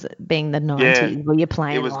stuff? Was it being the 90s? Yeah, were you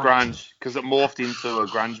playing? It was grunge because it morphed into a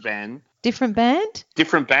grunge band. Different band.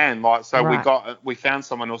 We found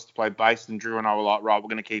someone else to play bass, and Drew and I were like, right, we're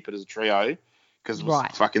going to keep it as a trio because it was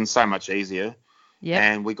fucking so much easier. Yeah.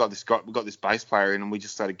 And we got this bass player in, and we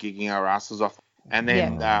just started gigging our asses off. And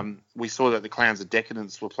then we saw that the Clowns of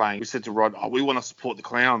Decadence were playing. We said to Rod, we want to support the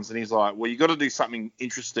Clowns. And he's like, well, you got to do something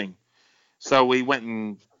interesting. So we went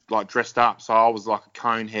and dressed up. So I was like a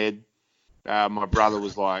cone head. My brother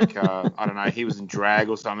was like, I don't know, he was in drag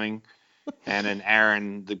or something. And then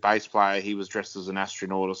Aaron, the bass player, he was dressed as an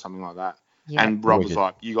astronaut or something like that. Yeah. And Rob was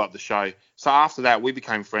like, you got the show. So after that, we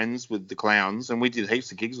became friends with the Clowns, and we did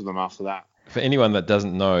heaps of gigs with them after that. For anyone that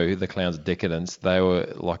doesn't know the Clowns of Decadence, they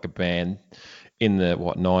were like a band in the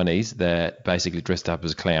 90s that basically dressed up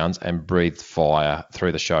as clowns and breathed fire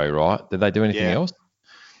through the show, right? Did they do anything else?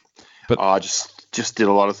 But I just did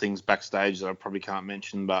a lot of things backstage that I probably can't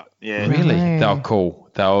mention, but yeah. Really? They were cool.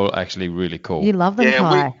 They were actually really cool. You love them,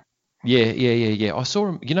 Kai. Yeah. I saw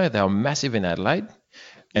them, they were massive in Adelaide,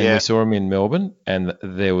 and we saw them in Melbourne, and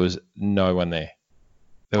there was no one there.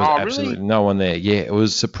 There was absolutely no one there. Yeah, it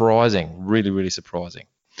was surprising, really, really surprising.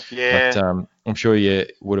 Yeah. But I'm sure you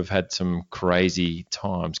would have had some crazy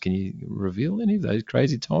times. Can you reveal any of those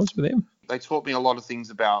crazy times with them? They taught me a lot of things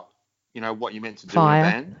about, what you meant to do in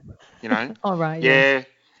a band, All right. Yeah.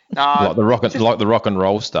 Like the rock and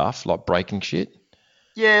roll stuff, like breaking shit.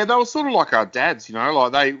 Yeah, they were sort of like our dads,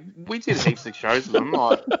 we did heaps of shows with them.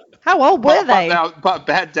 How old were they? But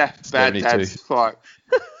bad dads, 72.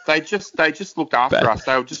 they just looked after us.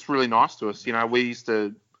 They were just really nice to us.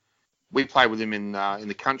 We played with them in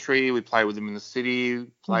the country. We played with them in the city.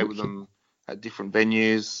 Played with them at different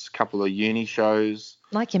venues. A couple of uni shows.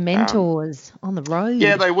 Like your mentors on the road.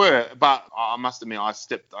 Yeah, they were. But I must admit, I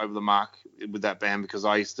stepped over the mark with that band because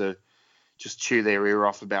I used to just chew their ear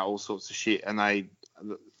off about all sorts of shit. And I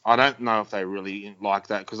don't know if they really like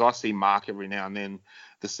that because I see Mark every now and then,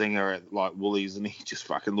 the singer at Woolies, and he just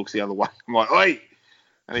fucking looks the other way. I'm like, oi!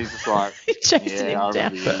 And he's just like, chasing him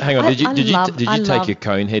down. But hang on, did you take your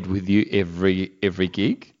cone head with you every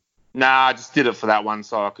gig? Nah, I just did it for that one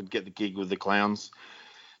so I could get the gig with the Clowns,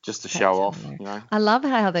 just to show off. I love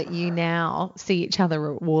how that you now see each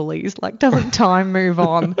other at Woolies. Doesn't time move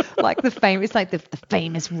on? The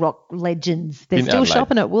famous rock legends. They're still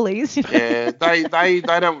shopping at Woolies. Yeah, they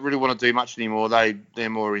don't really want to do much anymore. They're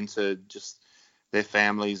more into just their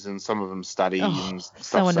families, and some of them study and stuff.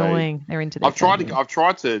 So annoying. They're into their I've tried to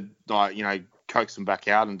coax them back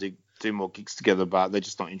out and do more gigs together, but they're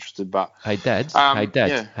just not interested. But hey dads,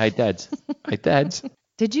 yeah. hey dads.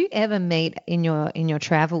 Did you ever meet in your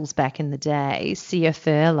travels back in the day Sia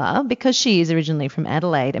Furler, because she is originally from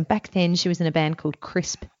Adelaide, and back then she was in a band called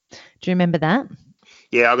Crisp? Do you remember that?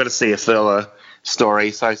 Yeah, I've got a Sia Furler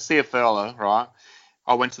story. So Sia Furler, right?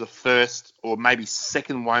 I went to the first or maybe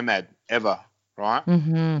second WOMAD ever. Right?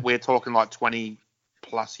 Mm-hmm. We're talking 20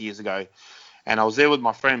 plus years ago, and I was there with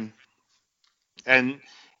my friend, and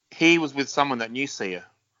he was with someone that knew Sia,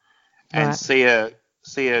 and Right.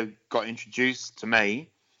 Sia got introduced to me,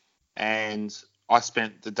 and I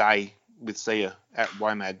spent the day with Sia at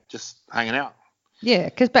WOMAD just hanging out. Yeah,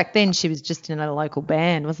 because back then she was just in a local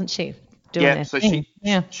band, wasn't she? Doing Yeah, her so thing.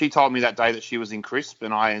 Yeah. she told me that day that she was in Crisp,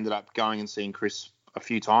 and I ended up going and seeing Crisp a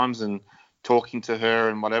few times and talking to her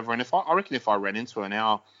and whatever. And I reckon if I ran into her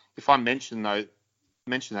now, if I mention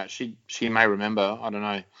that, she may remember. I don't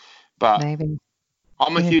know, but Maybe.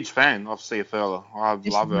 I'm a Yeah. huge fan of Sia Furler. I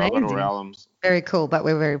She's love her. I got all her amazing. albums. Very cool, but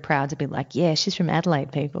we're very proud to be like, yeah, she's from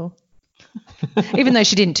Adelaide, people. Even though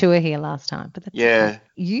she didn't tour here last time, but that's Yeah. okay.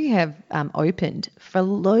 You have opened for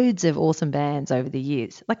loads of awesome bands over the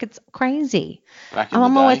years. Like, it's crazy. Back in the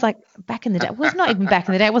I'm day. always like, back in the day. Well, it's not even back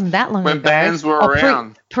in the day. It wasn't that long When ago. bands were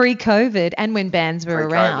around. Pre-COVID, and when bands were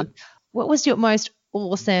Pre-COVID. around. What was your most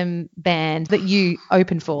awesome band that you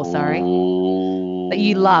opened for? Sorry, that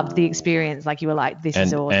you loved the experience. Like, you were like, this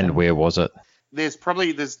is awesome. And where was it? There's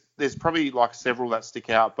probably like several that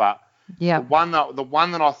stick out, but yeah, the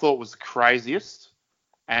one that I thought was the craziest,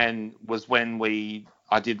 and was when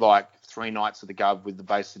I did like 3 nights at the Gov with the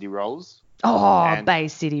Bay City Rollers. Oh, Bay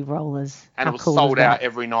City Rollers. And How it was cool sold was that? out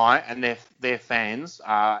every night, and their fans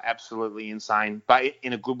are absolutely insane, but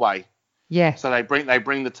in a good way. Yeah. So they bring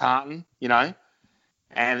the tartan, and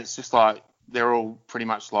it's just like they're all pretty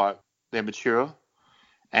much like they're mature,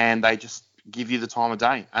 and they just give you the time of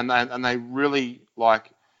day, and they really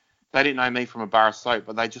like. They didn't know me from a bar of soap,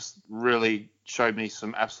 but they just really showed me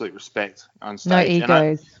some absolute respect on stage. No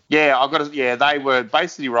egos. They were Bay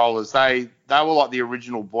City Rollers. They were like the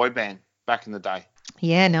original boy band back in the day.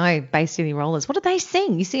 Yeah, no, Bay City Rollers. What do they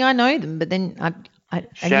sing? You see, I know them, but then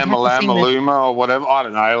Shamalam-a-luma or whatever. I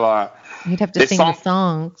don't know. Like you'd have to sing the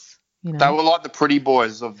songs. They were like the pretty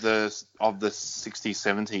boys of the 60s,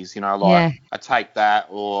 70s. Yeah. I Take That,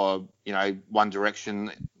 or One Direction.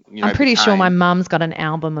 I'm pretty sure my mum's got an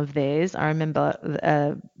album of theirs. I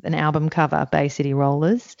remember an album cover, Bay City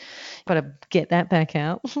Rollers. Got to get that back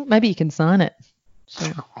out. Maybe you can sign it.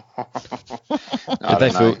 Sure.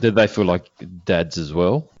 Did they feel like dads as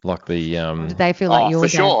well? Like the Did they feel like your for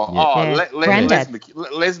dad? sure. Yeah.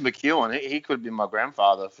 Les McEwen, he could have been my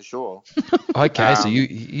grandfather for sure. Okay, so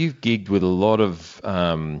you've gigged with a lot of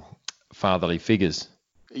fatherly figures,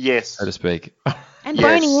 yes, so to speak. And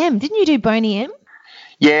Boney M. Didn't you do Boney M?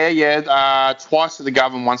 Yeah. Twice at the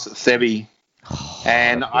Gov and once at Sebi.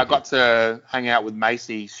 And I got to hang out with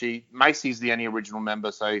Macy. Macy's the only original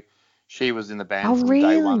member, so she was in the band from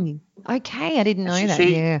day one. Okay, I didn't know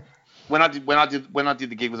that. When I did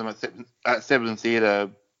the gig with them at Seven Theatre,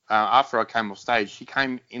 after I came off stage, she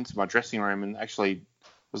came into my dressing room and actually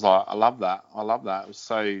was like, "I love that. It was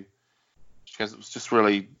so." She goes, "It was just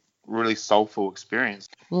really, really soulful experience."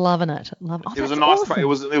 Loving it. It was a nice. Awesome. It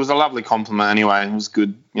was a lovely compliment anyway. It was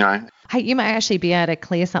good, Hey, you may actually be able to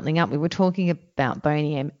clear something up. We were talking about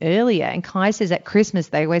Boney M earlier, and Kai says at Christmas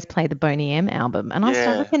they always play the Boney M album, and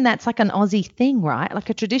I reckon that's like an Aussie thing, right? Like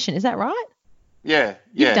a tradition. Is that right? Yeah.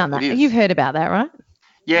 You've done that. You've heard about that, right?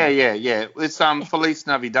 Yeah. It's Feliz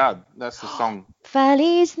Navidad. That's the song.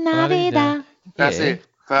 Feliz Navidad. That's it.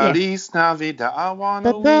 Feliz Navidad. I want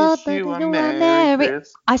to wish you a Merry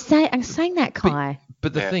Christmas. I sang that, Kai.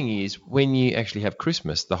 But the thing is, when you actually have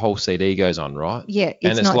Christmas, the whole CD goes on, right? Yeah,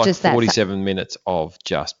 and it's not like just 47 minutes of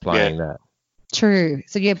just playing that. True.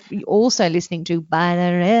 So you're also listening to By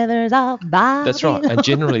the Rivers of Babylon. That's right. And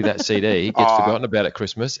generally that CD gets forgotten about at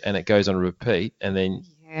Christmas, and it goes on repeat, and then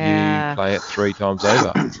you play it 3 times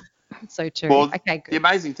over. So true. Well, okay, good. The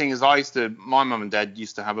amazing thing is my mum and dad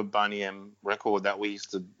used to have a Boney M record that we used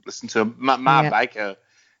to listen to. Ma Baker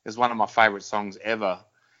is one of my favourite songs ever.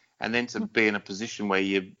 And then to be in a position where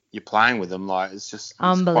you're playing with them, like it's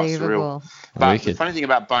unbelievable. Quite surreal. But the funny thing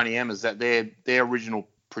about Boney M is that their original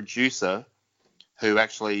producer, who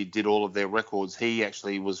actually did all of their records, he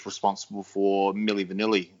actually was responsible for Milli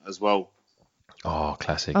Vanilli as well. Oh,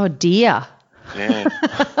 classic. Oh dear. Yeah.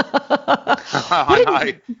 I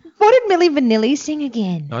know. What did Milli Vanilli sing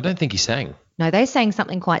again? I don't think he sang. No, they sang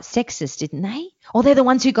something quite sexist, didn't they? Or they're the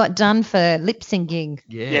ones who got done for lip syncing.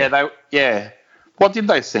 Yeah. What did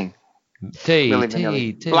they sing? Blame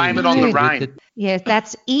It on the Rain. Yes,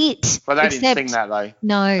 that's it. But they didn't sing that, though.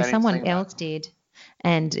 No, someone else did.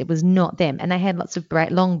 And it was not them. And they had lots of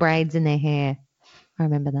long braids in their hair. I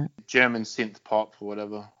remember that. German synth pop or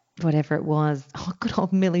whatever. Whatever it was. Oh, good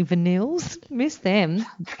old Milli Vanilles. Miss them.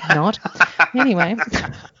 Not. Anyway.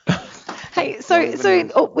 Hey,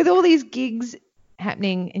 so with all these gigs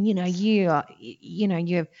happening, and you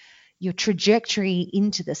have your trajectory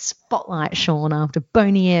into the spotlight, Sean, after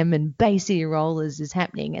Boney M and Bay City Rollers is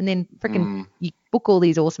happening, and then freaking you book all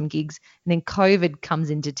these awesome gigs, and then COVID comes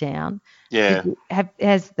into town. Yeah.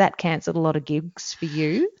 Has that cancelled a lot of gigs for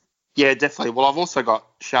you? Yeah, definitely. Well, I've also got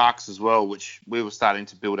Sharks as well, which we were starting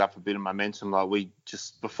to build up a bit of momentum. Like we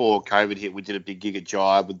just before COVID hit, we did a big gig at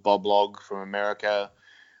Jive with Bob Log from America,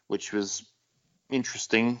 which was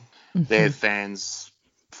interesting. Their fans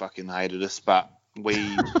fucking hated us, but we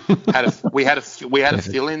had a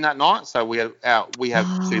fill in that night. So we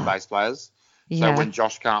have two bass players. Yeah. So when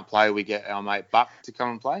Josh can't play, we get our mate Buck to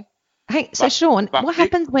come and play. Hey, so Sean, what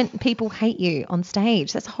happens when people hate you on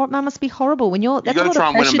stage? That must be horrible when you're. That's You got to try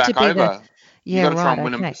and win them back over. Yeah, you got to try and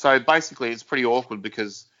win okay. them. So basically, it's pretty awkward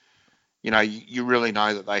because, you really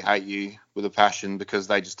know that they hate you with a passion because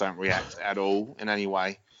they just don't react at all in any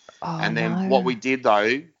way. Oh, and then what we did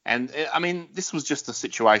though, and I mean, this was just a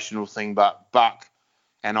situational thing, but Buck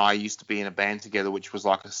and I used to be in a band together, which was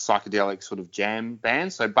like a psychedelic sort of jam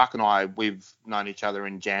band. So Buck and I, we've known each other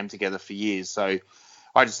and jammed together for years. So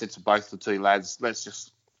I just said to both the two lads,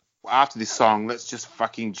 after this song, let's just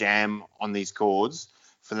fucking jam on these chords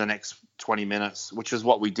for the next 20 minutes, which is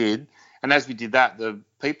what we did. And as we did that, the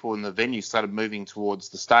people in the venue started moving towards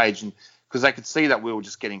the stage, and because they could see that we were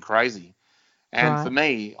just getting crazy. And for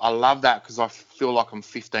me, I love that because I feel like I'm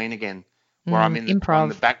 15 again, where I'm in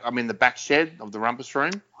the back shed of the rumpus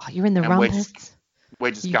room. Oh, you're in the rumpus.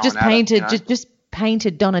 We're just you going just at painted, it. Just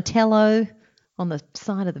painted Donatello on the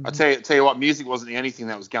side of the. I tell you what, music wasn't the only thing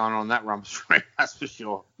that was going on in that rumpus room. That's for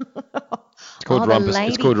sure. It's called rumpus.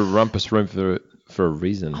 It's called a rumpus room for a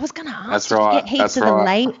reason. I was going to ask. That's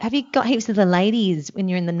right. Have you got heaps of the ladies when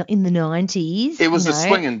you're in the 90s? It was a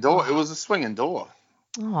swinging door. It was a swinging door.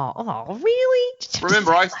 Oh, really?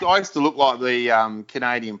 Remember, I used to look like the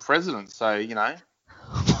Canadian president. So if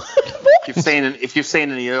you've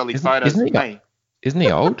seen any early photos of me, isn't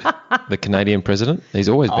he old? The Canadian president. He's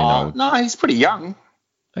always been old. No, he's pretty young.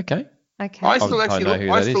 Okay. I used to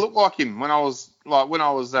look like him when I was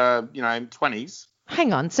 20s.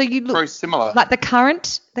 Hang on. So you look very similar, like the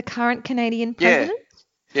current Canadian president.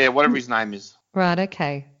 Yeah, whatever his name is. Right.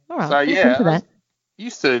 Okay. All right. So yeah,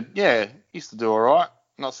 used to do all right.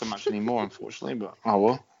 Not so much anymore, unfortunately, but oh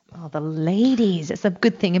well. Oh, the ladies. It's a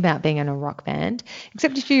good thing about being in a rock band.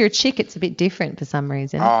 Except if you're a chick, it's a bit different for some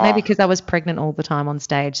reason. Maybe because I was pregnant all the time on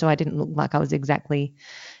stage, so I didn't look like I was exactly,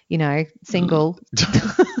 single.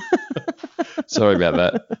 Sorry about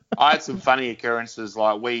that. I had some funny occurrences.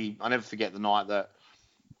 Like I never forget the night that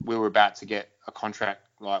we were about to get a contract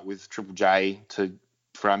like with Triple J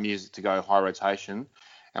for our music to go high rotation,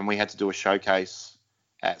 and we had to do a showcase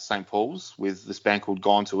at St. Paul's with this band called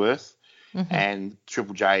Gone to Earth, and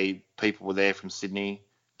Triple J people were there from Sydney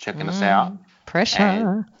checking us out. Pressure.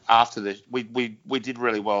 And after we did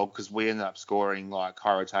really well because we ended up scoring like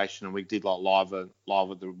high rotation, and we did like live at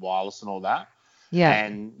the Wireless and all that. Yeah.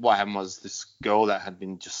 And what happened was this girl that had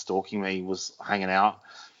been just stalking me was hanging out,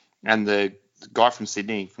 and the guy from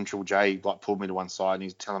Sydney from Triple J like pulled me to one side and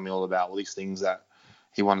he's telling me all about all these things that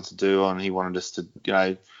he wanted to do, and he wanted us to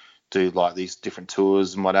do like these different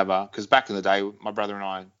tours and whatever. Because back in the day, my brother and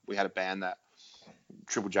I, we had a band that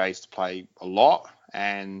Triple J used to play a lot,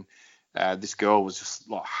 and this girl was just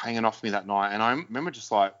like hanging off me that night. And I remember just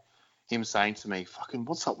like him saying to me, "Fucking,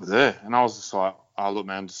 what's up with her?" And I was just like, "Oh, look,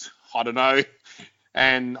 man, I don't know."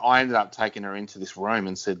 And I ended up taking her into this room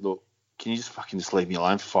and said, "Look, can you just leave me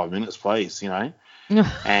alone for 5 minutes, please?" And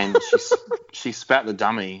she spat the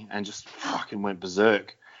dummy and just fucking went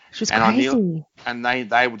berserk. She was crazy. And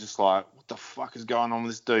they were just like, "What the fuck is going on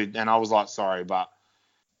with this dude?" And I was like, "Sorry, but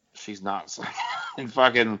she's nuts." And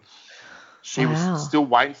fucking, she was still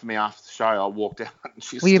waiting for me after the show. I walked out and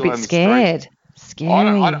she's still in the Were you a bit scared? street. Scary.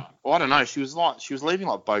 I don't know. She was leaving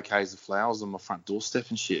like bouquets of flowers on my front doorstep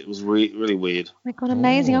and shit. It was really weird. Oh my God,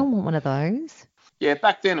 amazing! I want one of those. Yeah,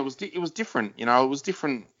 back then it was different. It was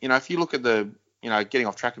different. If you look at the, getting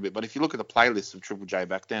off track a bit, but if you look at the playlist of Triple J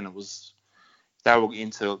back then, it was. They were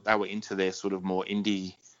into their sort of more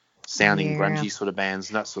indie sounding grungy sort of bands,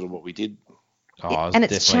 and that's sort of what we did. Oh, and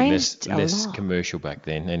it's definitely changed less commercial back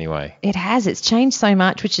then anyway. It has. It's changed so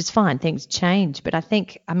much, which is fine. Things change. But I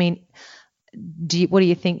think, what do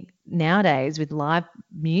you think nowadays with live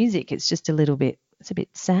music? It's just it's a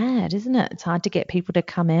bit sad, isn't it? It's hard to get people to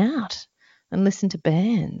come out and listen to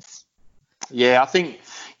bands. Yeah, I think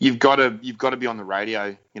you've got to be on the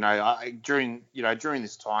radio. During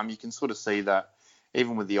this time, you can sort of see that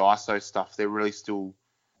even with the ISO stuff, they're really still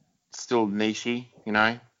nichey.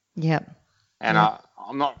 Yep. And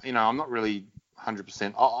I'm not really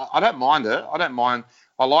 100%. I don't mind it. I don't mind.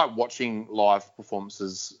 I like watching live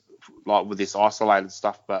performances like with this isolated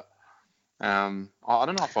stuff, but I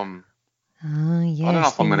don't know if I'm. Oh, yes. I don't know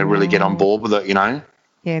if I'm going to really get on board with it. Yeah,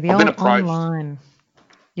 the I've been old approached online.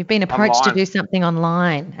 You've been approached to online. do something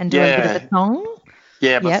online and do a bit of Yeah, a song?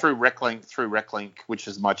 yeah, but Yep. through RecLink, which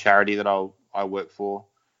is my charity that I work for,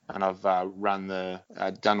 and I've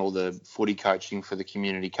done all the footy coaching for the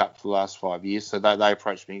Community Cup for the last 5 years. So they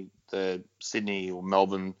approached me. The Sydney or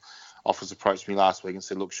Melbourne office approached me last week and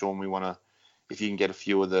said, "Look, Sean, we want to, if you can get a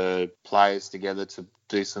few of the players together to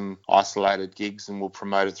do some isolated gigs, and we'll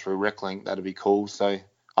promote it through RecLink. That'd be cool." So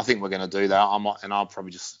I think we're going to do that. I'll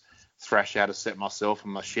probably just thrash out a set myself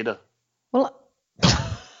and my shitter. Well,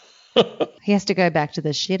 he has to go back to the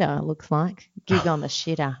shitter, it looks like. Gig on the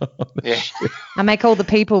shitter. Yeah, And make all the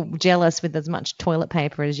people jealous with as much toilet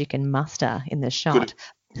paper as you can muster in the shot.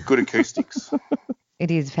 good acoustics. It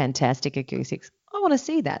is fantastic acoustics. I want to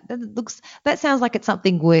see that. That sounds like it's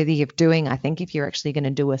something worthy of doing, I think, if you're actually going to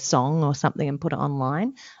do a song or something and put it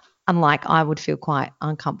online. Unlike I would feel quite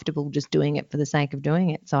uncomfortable just doing it for the sake of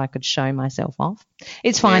doing it, so I could show myself off.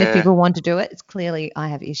 It's fine if Yeah. people want to do it. It's clearly I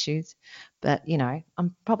have issues, but I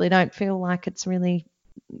probably don't feel like it's really,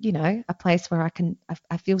 a place where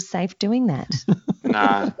I feel safe doing that.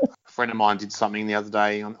 Nah, a friend of mine did something the other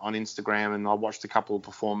day on Instagram, and I watched a couple of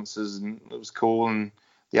performances, and it was cool. And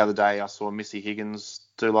the other day I saw Missy Higgins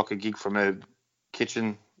do like a gig from her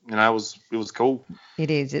kitchen. It was cool. It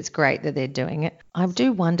is. It's great that they're doing it. I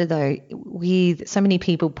do wonder, though, with so many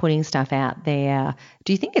people putting stuff out there,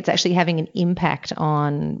 do you think it's actually having an impact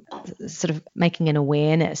on sort of making an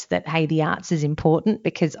awareness that, hey, the arts is important?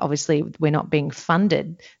 Because obviously we're not being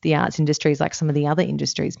funded, the arts industries, like some of the other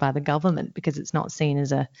industries, by the government, because it's not seen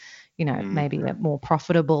as a, maybe a more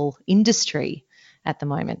profitable industry at the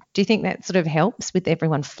moment. Do you think that sort of helps with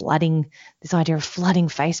everyone this idea of flooding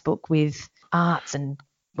Facebook with arts and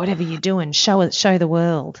whatever you're doing, show the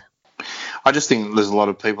world? I just think there's a lot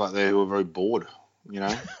of people out there who are very bored. You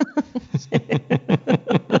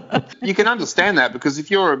can understand that, because if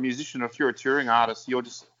you're a musician or if you're a touring artist,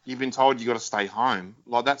 you've been told you got to stay home.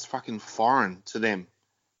 Like, that's fucking foreign to them.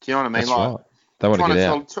 Do you know what I mean? That's right. They want to get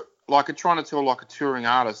out. Trying to tell like a touring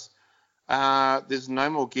artist, there's no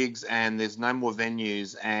more gigs, and there's no more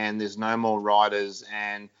venues, and there's no more riders,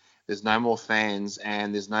 and there's no more fans,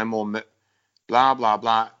 and there's no more blah, blah,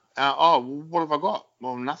 blah. What have I got?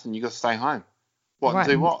 Well, nothing. You got to stay home. What? Right.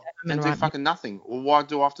 Do what? And Do fucking nothing. Well, why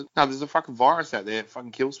do I have to? No, there's a fucking virus out there. It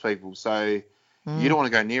fucking kills people. So you don't want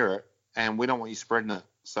to go near it, and we don't want you spreading it.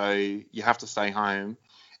 So you have to stay home,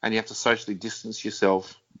 and you have to socially distance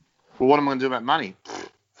yourself. Well, what am I going to do about money?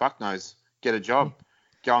 Fuck knows. Get a job.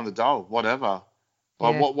 Go on the dole. Whatever.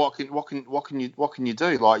 Like, Yeah. what can you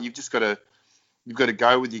do? Like, you've got to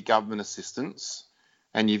go with your government assistance,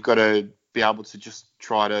 and you've got to be able to just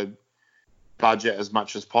try to budget as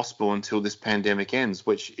much as possible until this pandemic ends,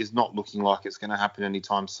 which is not looking like it's going to happen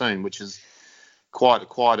anytime soon, which is quite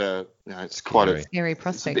a Scary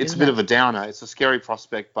prospect. It's a bit of a downer. It's a scary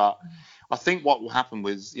prospect, but I think what will happen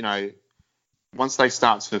was, once they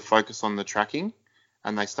start to focus on the tracking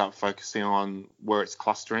and they start focusing on where it's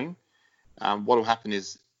clustering, what will happen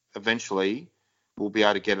is eventually we'll be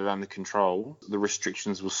able to get it under control. The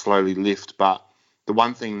restrictions will slowly lift, but the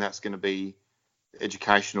one thing that's going to be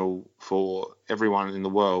educational for everyone in the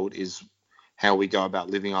world is how we go about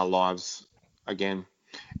living our lives again,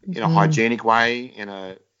 in a hygienic way, in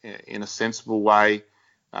a sensible way.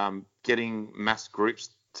 Getting mass groups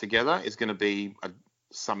together is going to be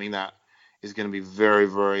something that is going to be very,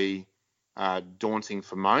 very daunting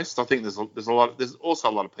for most. I think there's also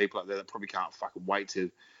a lot of people out there that probably can't fucking wait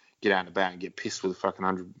to get out and about and get pissed with fucking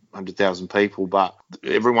 100,000 people. But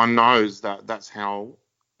everyone knows that that's how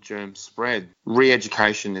germs spread.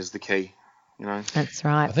 Re-education is the key. That's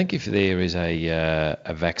right. I think if there is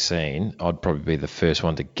a vaccine, I'd probably be the first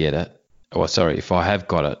one to get it. Oh, sorry, if I have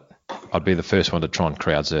got it, I'd be the first one to try and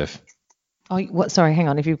crowd surf. Oh, what? Sorry, hang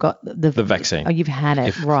on. If you've got the vaccine. Oh, you've had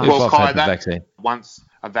it, right? If I've had the vaccine. Once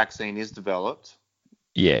a vaccine is developed,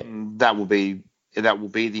 yeah, that will be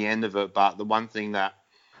the end of it. But the one thing that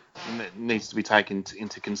needs to be taken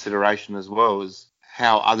into consideration as well is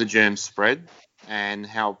how other germs spread and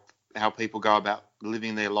how people go about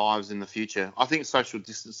living their lives in the future. I think social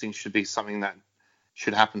distancing should be something that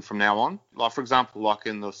should happen from now on. Like, for example, like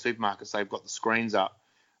in the supermarkets, they've got the screens up.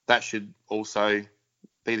 That should also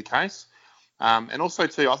be the case. And also,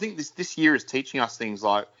 too, I think this year is teaching us things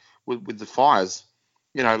like with the fires,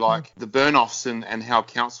 like the burn-offs and how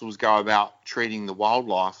councils go about treating the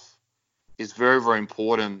wildlife is very, very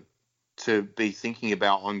important to be thinking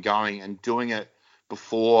about ongoing and doing it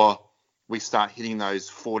before we start hitting those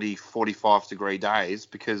 40, 45 degree days,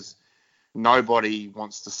 because nobody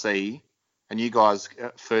wants to see and you guys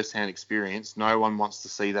first-hand experience, no one wants to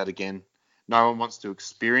see that again. No one wants to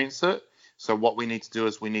experience it. So what we need to do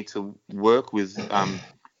is we need to work with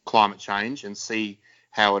climate change and see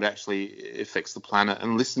how it actually affects the planet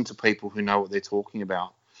and listen to people who know what they're talking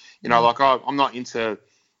about. You know, like I'm not into,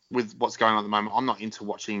 with what's going on at the moment, I'm not into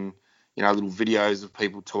watching, you know, little videos of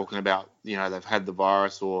people talking about, you know, they've had the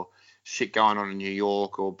virus or shit going on in New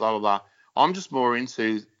York or blah, blah, blah. I'm just more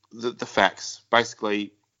into the facts.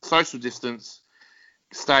 Basically, social distance,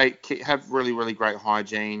 have really, really great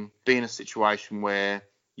hygiene, be in a situation where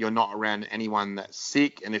you're not around anyone that's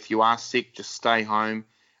sick, and if you are sick, just stay home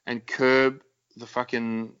and curb the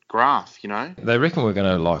fucking graft, you know? They reckon we're going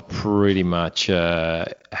to like pretty much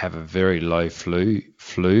have a very low flu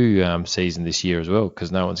season this year as well,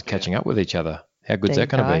 because no one's catching up with each other. How good's There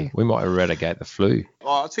that going to you be? go. We might eradicate the flu.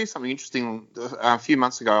 Well, I'll tell you something interesting. A few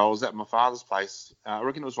months ago, I was at my father's place. I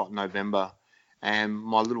reckon it was like November, and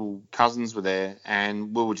my little cousins were there,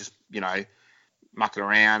 and we were just, you know, mucking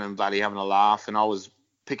around and bloody having a laugh, and I was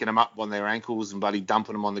picking them up on their ankles and bloody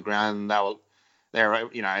dumping them on the ground, and they were,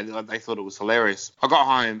 you know, they thought it was hilarious. I got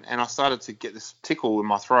home and I started to get this tickle in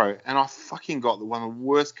my throat, and I fucking got one of the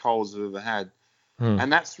worst colds I've ever had.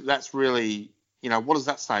 And that's really, you know, what does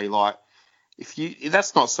that say? Like,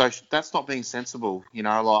 that's not being sensible, you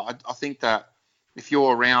know. Like, I think that if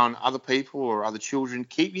you're around other people or other children,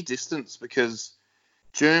 keep your distance, because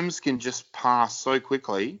germs can just pass so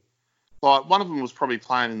quickly. Like, one of them was probably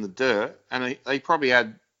playing in the dirt, and he probably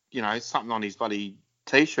had, you know, something on his bloody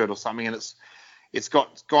t-shirt or something, and it's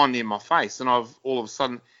gone near my face, and I've all of a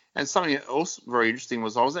sudden. And something else very interesting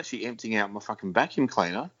was I was actually emptying out my fucking vacuum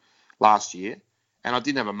cleaner last year, and I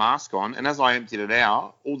didn't have a mask on, and as I emptied it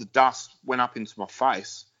out, all the dust went up into my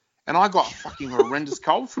face, and I got a fucking horrendous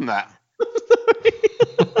cold from that.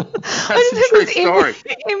 That's a true story.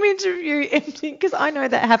 Image of you emptying, because I know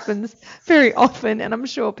that happens very often, and I'm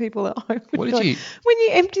sure people at home would What did go, you- when you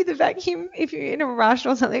empty the vacuum, if you're in a rush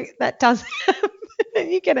or something, that does happen.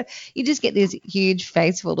 You just get this huge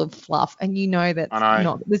face full of fluff, and you know that's I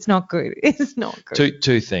know. it's not good. It's not good.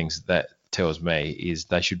 Two things that tells me is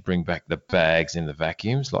they should bring back the bags in the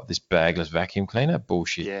vacuums, like this bagless vacuum cleaner.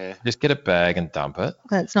 Bullshit. Yeah. Just get a bag and dump it.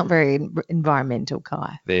 That's not very environmental,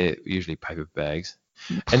 Kai. They're usually paper bags.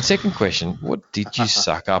 And second question, what did you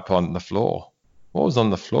suck up on the floor? What was on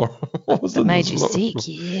the floor? What was That on made the you floor? sick.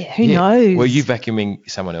 Yeah. Who knows? Were you vacuuming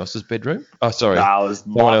someone else's bedroom? Oh, sorry. No, it was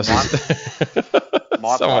Someone my else's.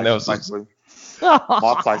 my Someone place, else's. basically.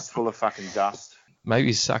 My place full of fucking dust.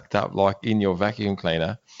 Maybe sucked up like in your vacuum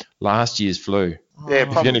cleaner last year's flu. Yeah, If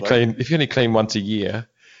you probably. only clean once a year,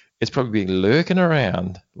 it's probably been lurking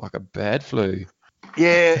around like a bad flu.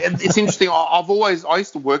 Yeah, it's interesting. I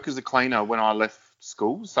used to work as a cleaner when I left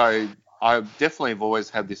school, so I definitely have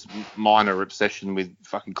always had this minor obsession with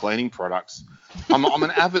fucking cleaning products. I'm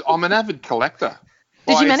an avid collector.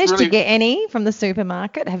 Did Like, you it's manage really- to get any from the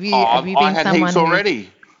supermarket? Have you I been had someone heaps who,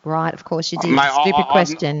 already. Right, of course you did. Mate, Stupid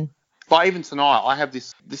question. But even tonight, I have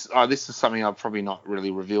this is something I've probably not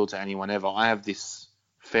really revealed to anyone ever. I have this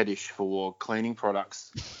fetish for cleaning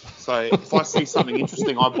products. So if I see something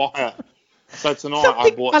interesting, I buy it. So tonight I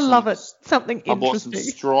bought. I love it. Something I bought some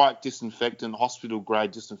interesting. Strike disinfectant, hospital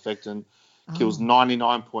grade disinfectant. Kills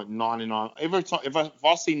 99.99. Every time if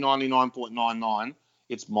I see 99.99,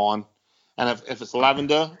 it's mine. And if it's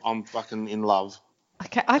lavender, I'm fucking in love.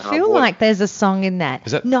 Okay, I I feel bought- like there's a song in that.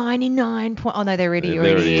 Is that- 99 point. Oh no, there already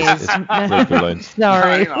There it is. is. Red balloons.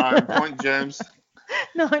 Sorry. Point germs.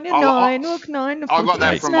 99. Look, 9. I got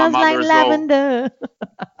that from my Smells mother like as well. lavender.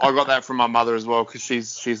 I got that from my mother as well, because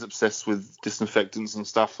she's obsessed with disinfectants and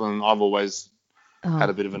stuff, and I've always had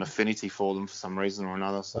a bit of an affinity for them for some reason or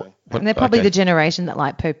another. So And they're probably Okay. the generation that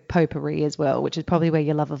like potpourri as well, which is probably where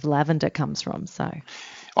your love of lavender comes from. So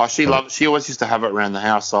she always used to have it around the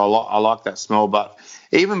house, so I like that smell. But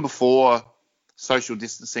even before social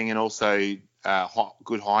distancing and also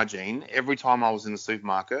good hygiene, every time I was in the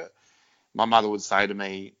supermarket, my mother would say to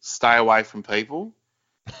me, "Stay away from people."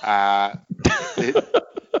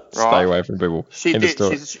 Stay Right? away from people. She End of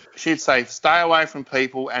did. story. She'd say, "Stay away from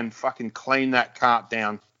people and fucking clean that cart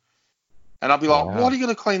down." And I'd be like, Wow. "What are you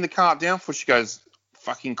going to clean the cart down for?" She goes,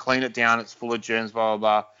 "Fucking clean it down. It's full of germs, blah,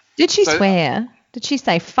 blah, blah." did she So- swear? Did she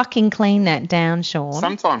say fucking clean that down, Sean?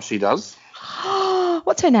 Sometimes she does.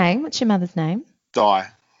 What's her name? What's your mother's name? Die.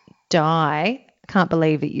 Di. Can't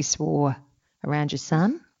believe that you swore around your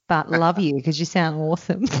son, but love you because you sound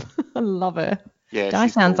awesome. I love her. Yeah, Di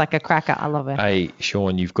she's sounds cool. like a cracker. I love her. Hey,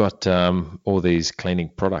 Sean, you've got all these cleaning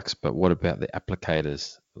products, but what about the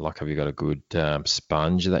applicators? Like, have you got a good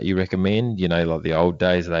sponge that you recommend? You know, like the old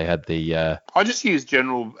days, they had the I just use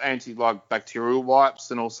general bacterial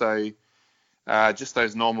wipes, and also Just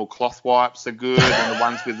those normal cloth wipes are good, and the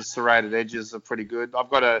ones with the serrated edges are pretty good. I've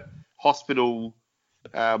got a hospital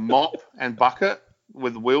mop and bucket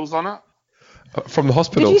with wheels on it. From the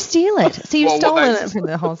hospital. Did you steal it? So you've Well, what stolen they- it from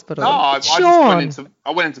the hospital? No, I just Sean.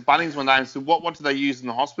 went into Bunnings one day and said, "What do they use in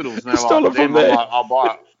the hospitals?" And they're Stole like, it from "Them." I'm there. like, "I'll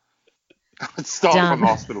buy it." I stole it Done. from the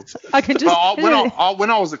hospital. I can just. But when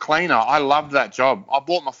I was a cleaner, I loved that job. I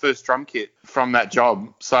bought my first drum kit from that job.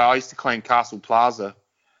 So I used to clean Castle Plaza.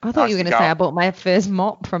 I thought you were going to say I go- bought my first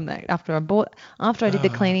mop from that after I did the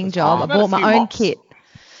cleaning job. I I've had a bought my few own mops. kit.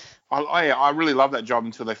 I really loved that job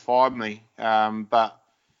until they fired me. But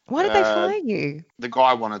Why did they fire you? the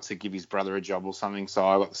guy wanted to give his brother a job or something, so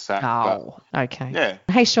I got the sack. Oh, okay. Yeah.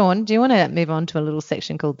 Hey, Sean, do you want to move on to a little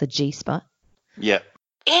section called the G spot? Yeah.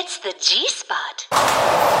 It's the G-spot.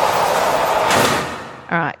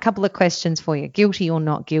 All right, a couple of questions for you. Guilty or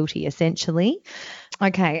not guilty, essentially.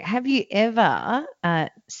 Okay, have you ever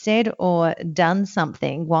said or done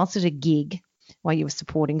something whilst at a gig while you were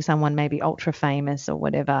supporting someone, maybe ultra famous or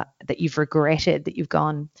whatever, that you've regretted, that you've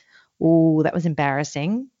gone, oh, that was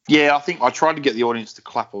embarrassing? Yeah, I think I tried to get the audience to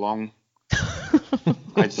clap along.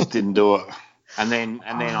 I just didn't do it. And then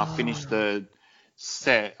I finished the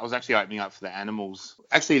set. I was actually opening up for the Animals.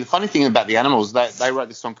 Actually, the funny thing about the Animals, they wrote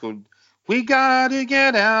this song called "We Gotta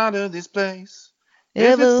Get Out of This Place.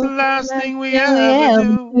 If it's the last thing we ever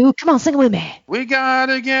do, Come on, sing it with me. we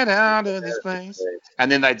gotta get out of this place." And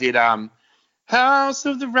then they did "House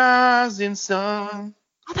of the Rising Sun."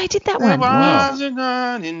 Oh, they did that There one. was a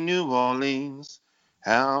gun in New Orleans,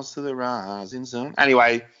 House of the Rising Sun.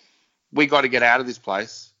 Anyway, we got to get out of this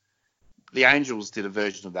place. The Angels did a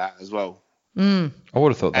version of that as well. I would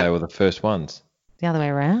have thought they were the first ones. The other way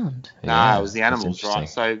around. No, it was the that's Animals, right?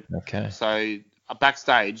 interesting. So, Okay. so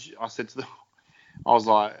backstage, I said to them, I was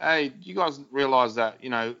like, "Hey, do you guys realise that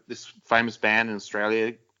this famous band in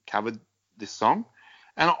Australia covered this song?"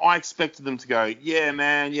 And I expected them to go, "Yeah,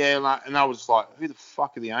 man, yeah," and I was just like, "Who the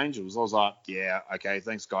fuck are the Angels?" I was like, "Yeah, okay,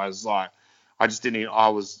 thanks, guys." Like, I didn't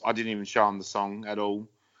even show them the song at all.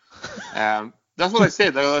 That's what they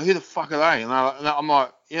said. They were like, "Who the fuck are they?" And I'm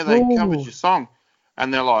like, "Yeah, they covered your song."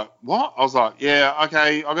 And they're like, "What?" I was like, "Yeah,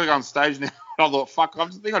 okay, I got to go on stage now." I thought, "Fuck, I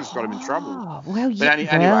think I just got him in trouble." Oh, well, But yeah.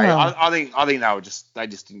 anyway, well. I think they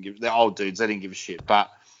just didn't give. They're old dudes. They didn't give a shit. But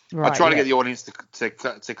Right, I tried to yeah. get the audience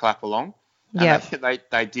to clap along. And Yeah.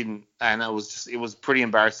 they didn't, and it was pretty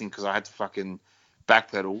embarrassing because I had to fucking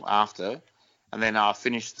backpedal after, and then I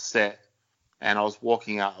finished the set, and I was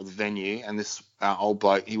walking out of the venue, and this old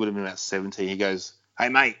bloke, he would have been about 70. He goes, "Hey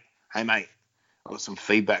mate, I got some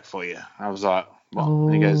feedback for you." I was like, "What?"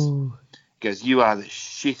 And he goes, "You are the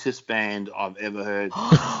shittest band I've ever heard."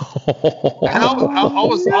 And I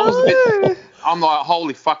was a bit. I'm like,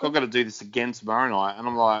 "Holy fuck, I've got to do this again tomorrow night." And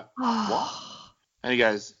I'm like, "What?" And he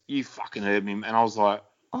goes, "You fucking heard me." And I was like,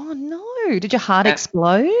 Oh, no. Did your heart And-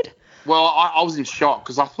 explode? well, I was in shock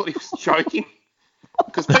because I thought he was joking.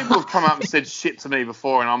 Because people have come up and said shit to me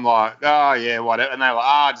before, and I'm like, "Oh, yeah, whatever." And they're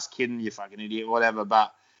like, just kidding, you fucking idiot, whatever.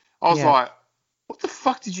 But I was Yeah. like, "What the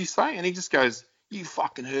fuck did you say?" And he just goes, "You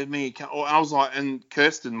fucking heard me." And I was like, and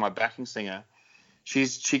Kirsten, my backing singer,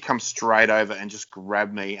 she comes straight over and just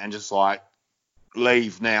grabbed me and just like,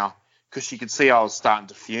 "Leave now," because she could see I was starting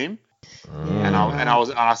to fume. And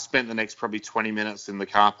I spent the next probably 20 minutes in the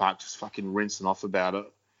car park just fucking rinsing off about it.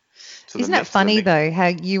 Isn't that funny, though, how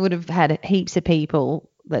you would have had heaps of people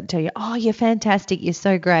that tell you, "Oh, you're fantastic, you're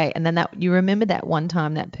so great," and then that you remember that one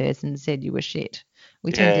time that person said you were shit.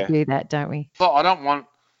 We tend Yeah. to do that, don't we? But I don't want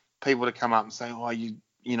people to come up and say, "Oh,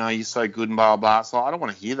 you're so good," and blah, blah, blah. So I don't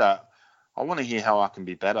want to hear that. I want to hear how I can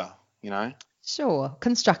be better, Sure.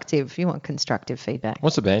 Constructive. You want constructive feedback.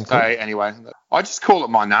 What's the band So called? anyway, I just call it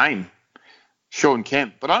my name, Sean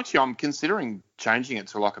Kemp. But actually, I'm considering changing it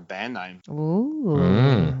to like a band name.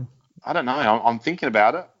 Ooh. I don't know. I'm thinking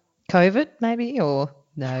about it. COVID, maybe, or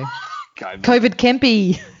no? Okay. COVID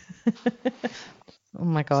Kempy. Oh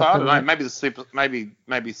my God. So I don't know. brilliant.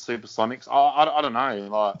 Maybe Supersonics. I don't know.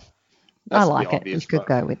 Like, I that's a like bit it. obvious, You could but-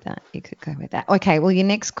 go with that. You could go with that. Okay, well, your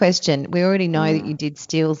next question. We already know that you did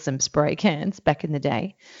steal some spray cans back in the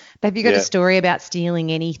day. But have you got a Yeah. story about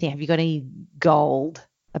stealing anything? Have you got any gold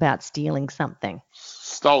about stealing something?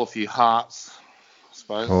 Stole a few hearts, I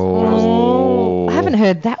suppose. Oh. I haven't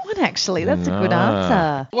heard that one, actually. That's a good Nah.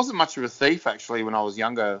 answer. I wasn't much of a thief actually when I was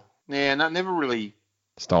younger. Yeah, no, never really.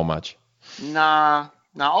 Stole much. Nah.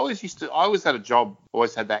 I always had a job.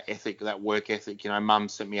 Always had that ethic, that work ethic. Mum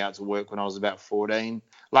sent me out to work when I was about 14.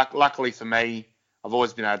 Luckily for me, I've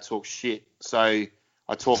always been able to talk shit. So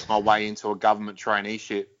I talked my way into a government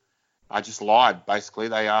traineeship. I just lied, basically.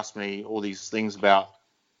 They asked me all these things about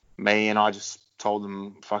me, and I just told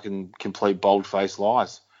them fucking complete bold-faced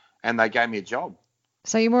lies, and they gave me a job.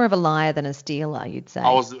 So you're more of a liar than a stealer, you'd say.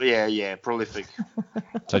 I was, yeah, prolific.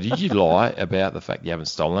 So did you lie about the fact you haven't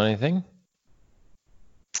stolen anything?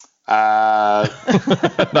 No,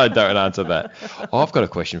 don't answer that. I've got a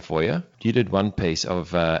question for you. You did one piece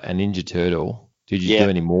of a Ninja Turtle. Did you do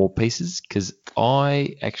any more pieces? Because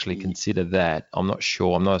I actually consider that, I'm not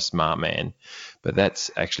sure, I'm not a smart man, but that's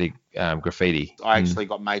actually graffiti. I actually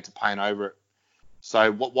got made to paint over it.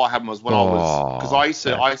 So what happened was when I was,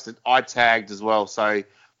 because I tagged as well. So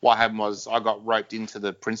what happened was I got roped into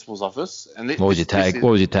the principal's office. And What was your tag?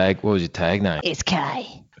 What was your tag name? SK.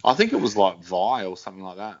 I think it was like Vi or something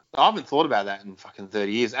like that. I haven't thought about that in fucking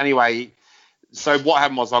 30 years. Anyway, so what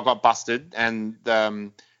happened was I got busted, and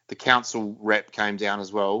the council rep came down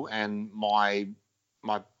as well, and my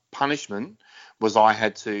punishment was I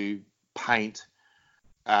had to paint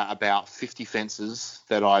about 50 fences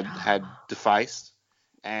that I had defaced,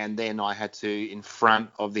 and then I had to, in front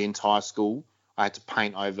of the entire school, I had to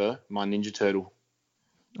paint over my Ninja Turtle.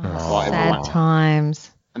 Sad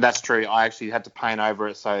times. And that's true. I actually had to paint over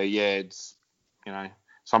it. So, yeah, it's,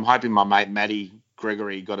 so I'm hoping my mate Matty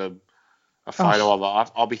Gregory got a photo of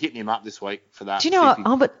it. I'll be hitting him up this week for that. Do you know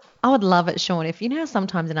what? I would love it, Sean, if you know how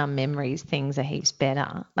sometimes in our memories things are heaps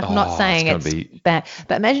better. Like, I'm not saying it's bad,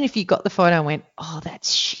 but imagine if you got the photo and went, oh,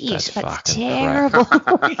 that's shit. That's terrible.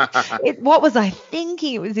 What was I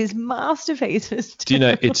thinking? It was this masterpiece. Do you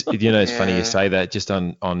know, it's funny you say that. Just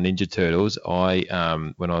on Ninja Turtles, I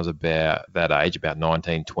when I was about that age, about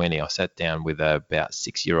 19, 20, I sat down with a about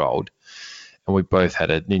 6-year-old, and we both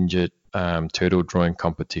had a Ninja Turtle drawing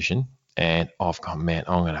competition. And I've gone, man,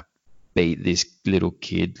 I'm going to beat this little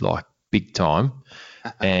kid like big time.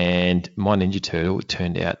 And my Ninja Turtle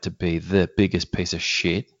turned out to be the biggest piece of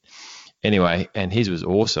shit. Anyway, and his was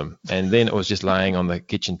awesome. And then it was just laying on the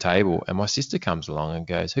kitchen table, and my sister comes along and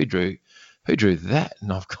goes, who drew that?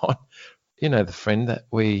 And I've gone, the friend that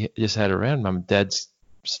we just had around, Mum and Dad's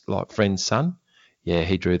like friend's son. Yeah,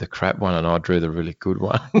 he drew the crap one and I drew the really good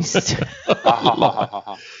one.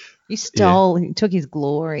 You stole, you took his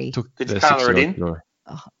glory. Did you colour it in?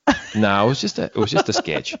 No, it was just a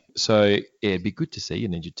sketch. So yeah, it'd be good to see a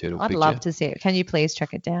Ninja Turtle I'd picture. love to see it. Can you please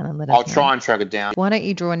track it down and let us I'll try and track it down. Why don't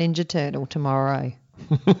you draw a Ninja Turtle tomorrow?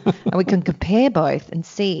 And we can compare both and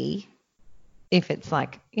see if it's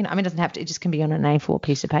like, it doesn't have to, it just can be on an A4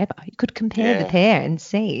 piece of paper. You could compare the pair and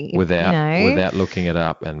see. Without looking it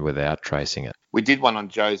up and without tracing it. We did one on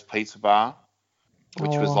Joe's Pizza Bar,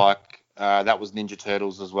 which was like, that was Ninja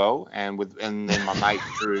Turtles as well, and then my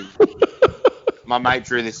mate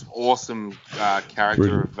drew this awesome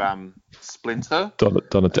character of Splinter.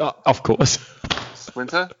 Of course.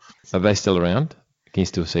 Splinter. Are they still around? Can you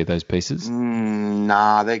still see those pieces?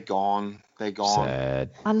 Nah, they're gone. They're gone.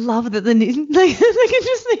 Sad. I love that they can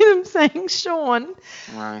just see them saying, Sean,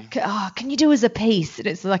 can you do as a piece? And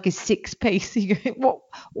it's like a 6-piece. You go,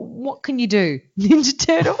 what can you do? Ninja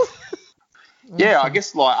Turtles? Yeah, I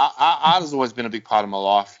guess like art has always been a big part of my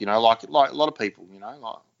life, like a lot of people,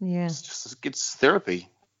 it's therapy.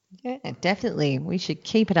 Yeah, definitely. We should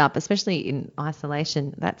keep it up, especially in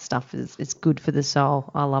isolation. That stuff is good for the soul.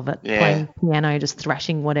 I love it. Yeah. Playing piano, just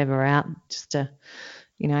thrashing whatever out, just to,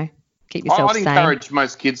 keep yourself sane. I'd encourage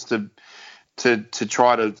most kids to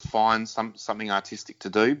try to find something artistic to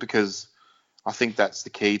do, because I think that's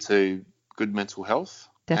the key to good mental health.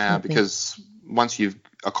 Definitely. Because once you've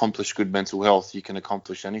accomplished good mental health, you can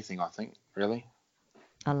accomplish anything, I think, really.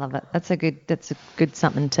 I love it. That's a good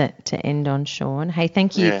something to end on, Sean. Hey,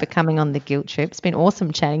 thank you for coming on the Guilt Trip. It's been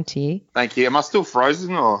awesome chatting to you. Thank you. Am I still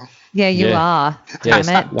frozen or? Yeah, you are. Yes,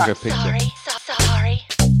 Damn it. like a picture. Sorry.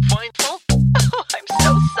 Find fault. Oh, I'm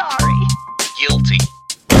so sorry. Guilty.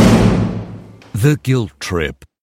 The Guilt Trip.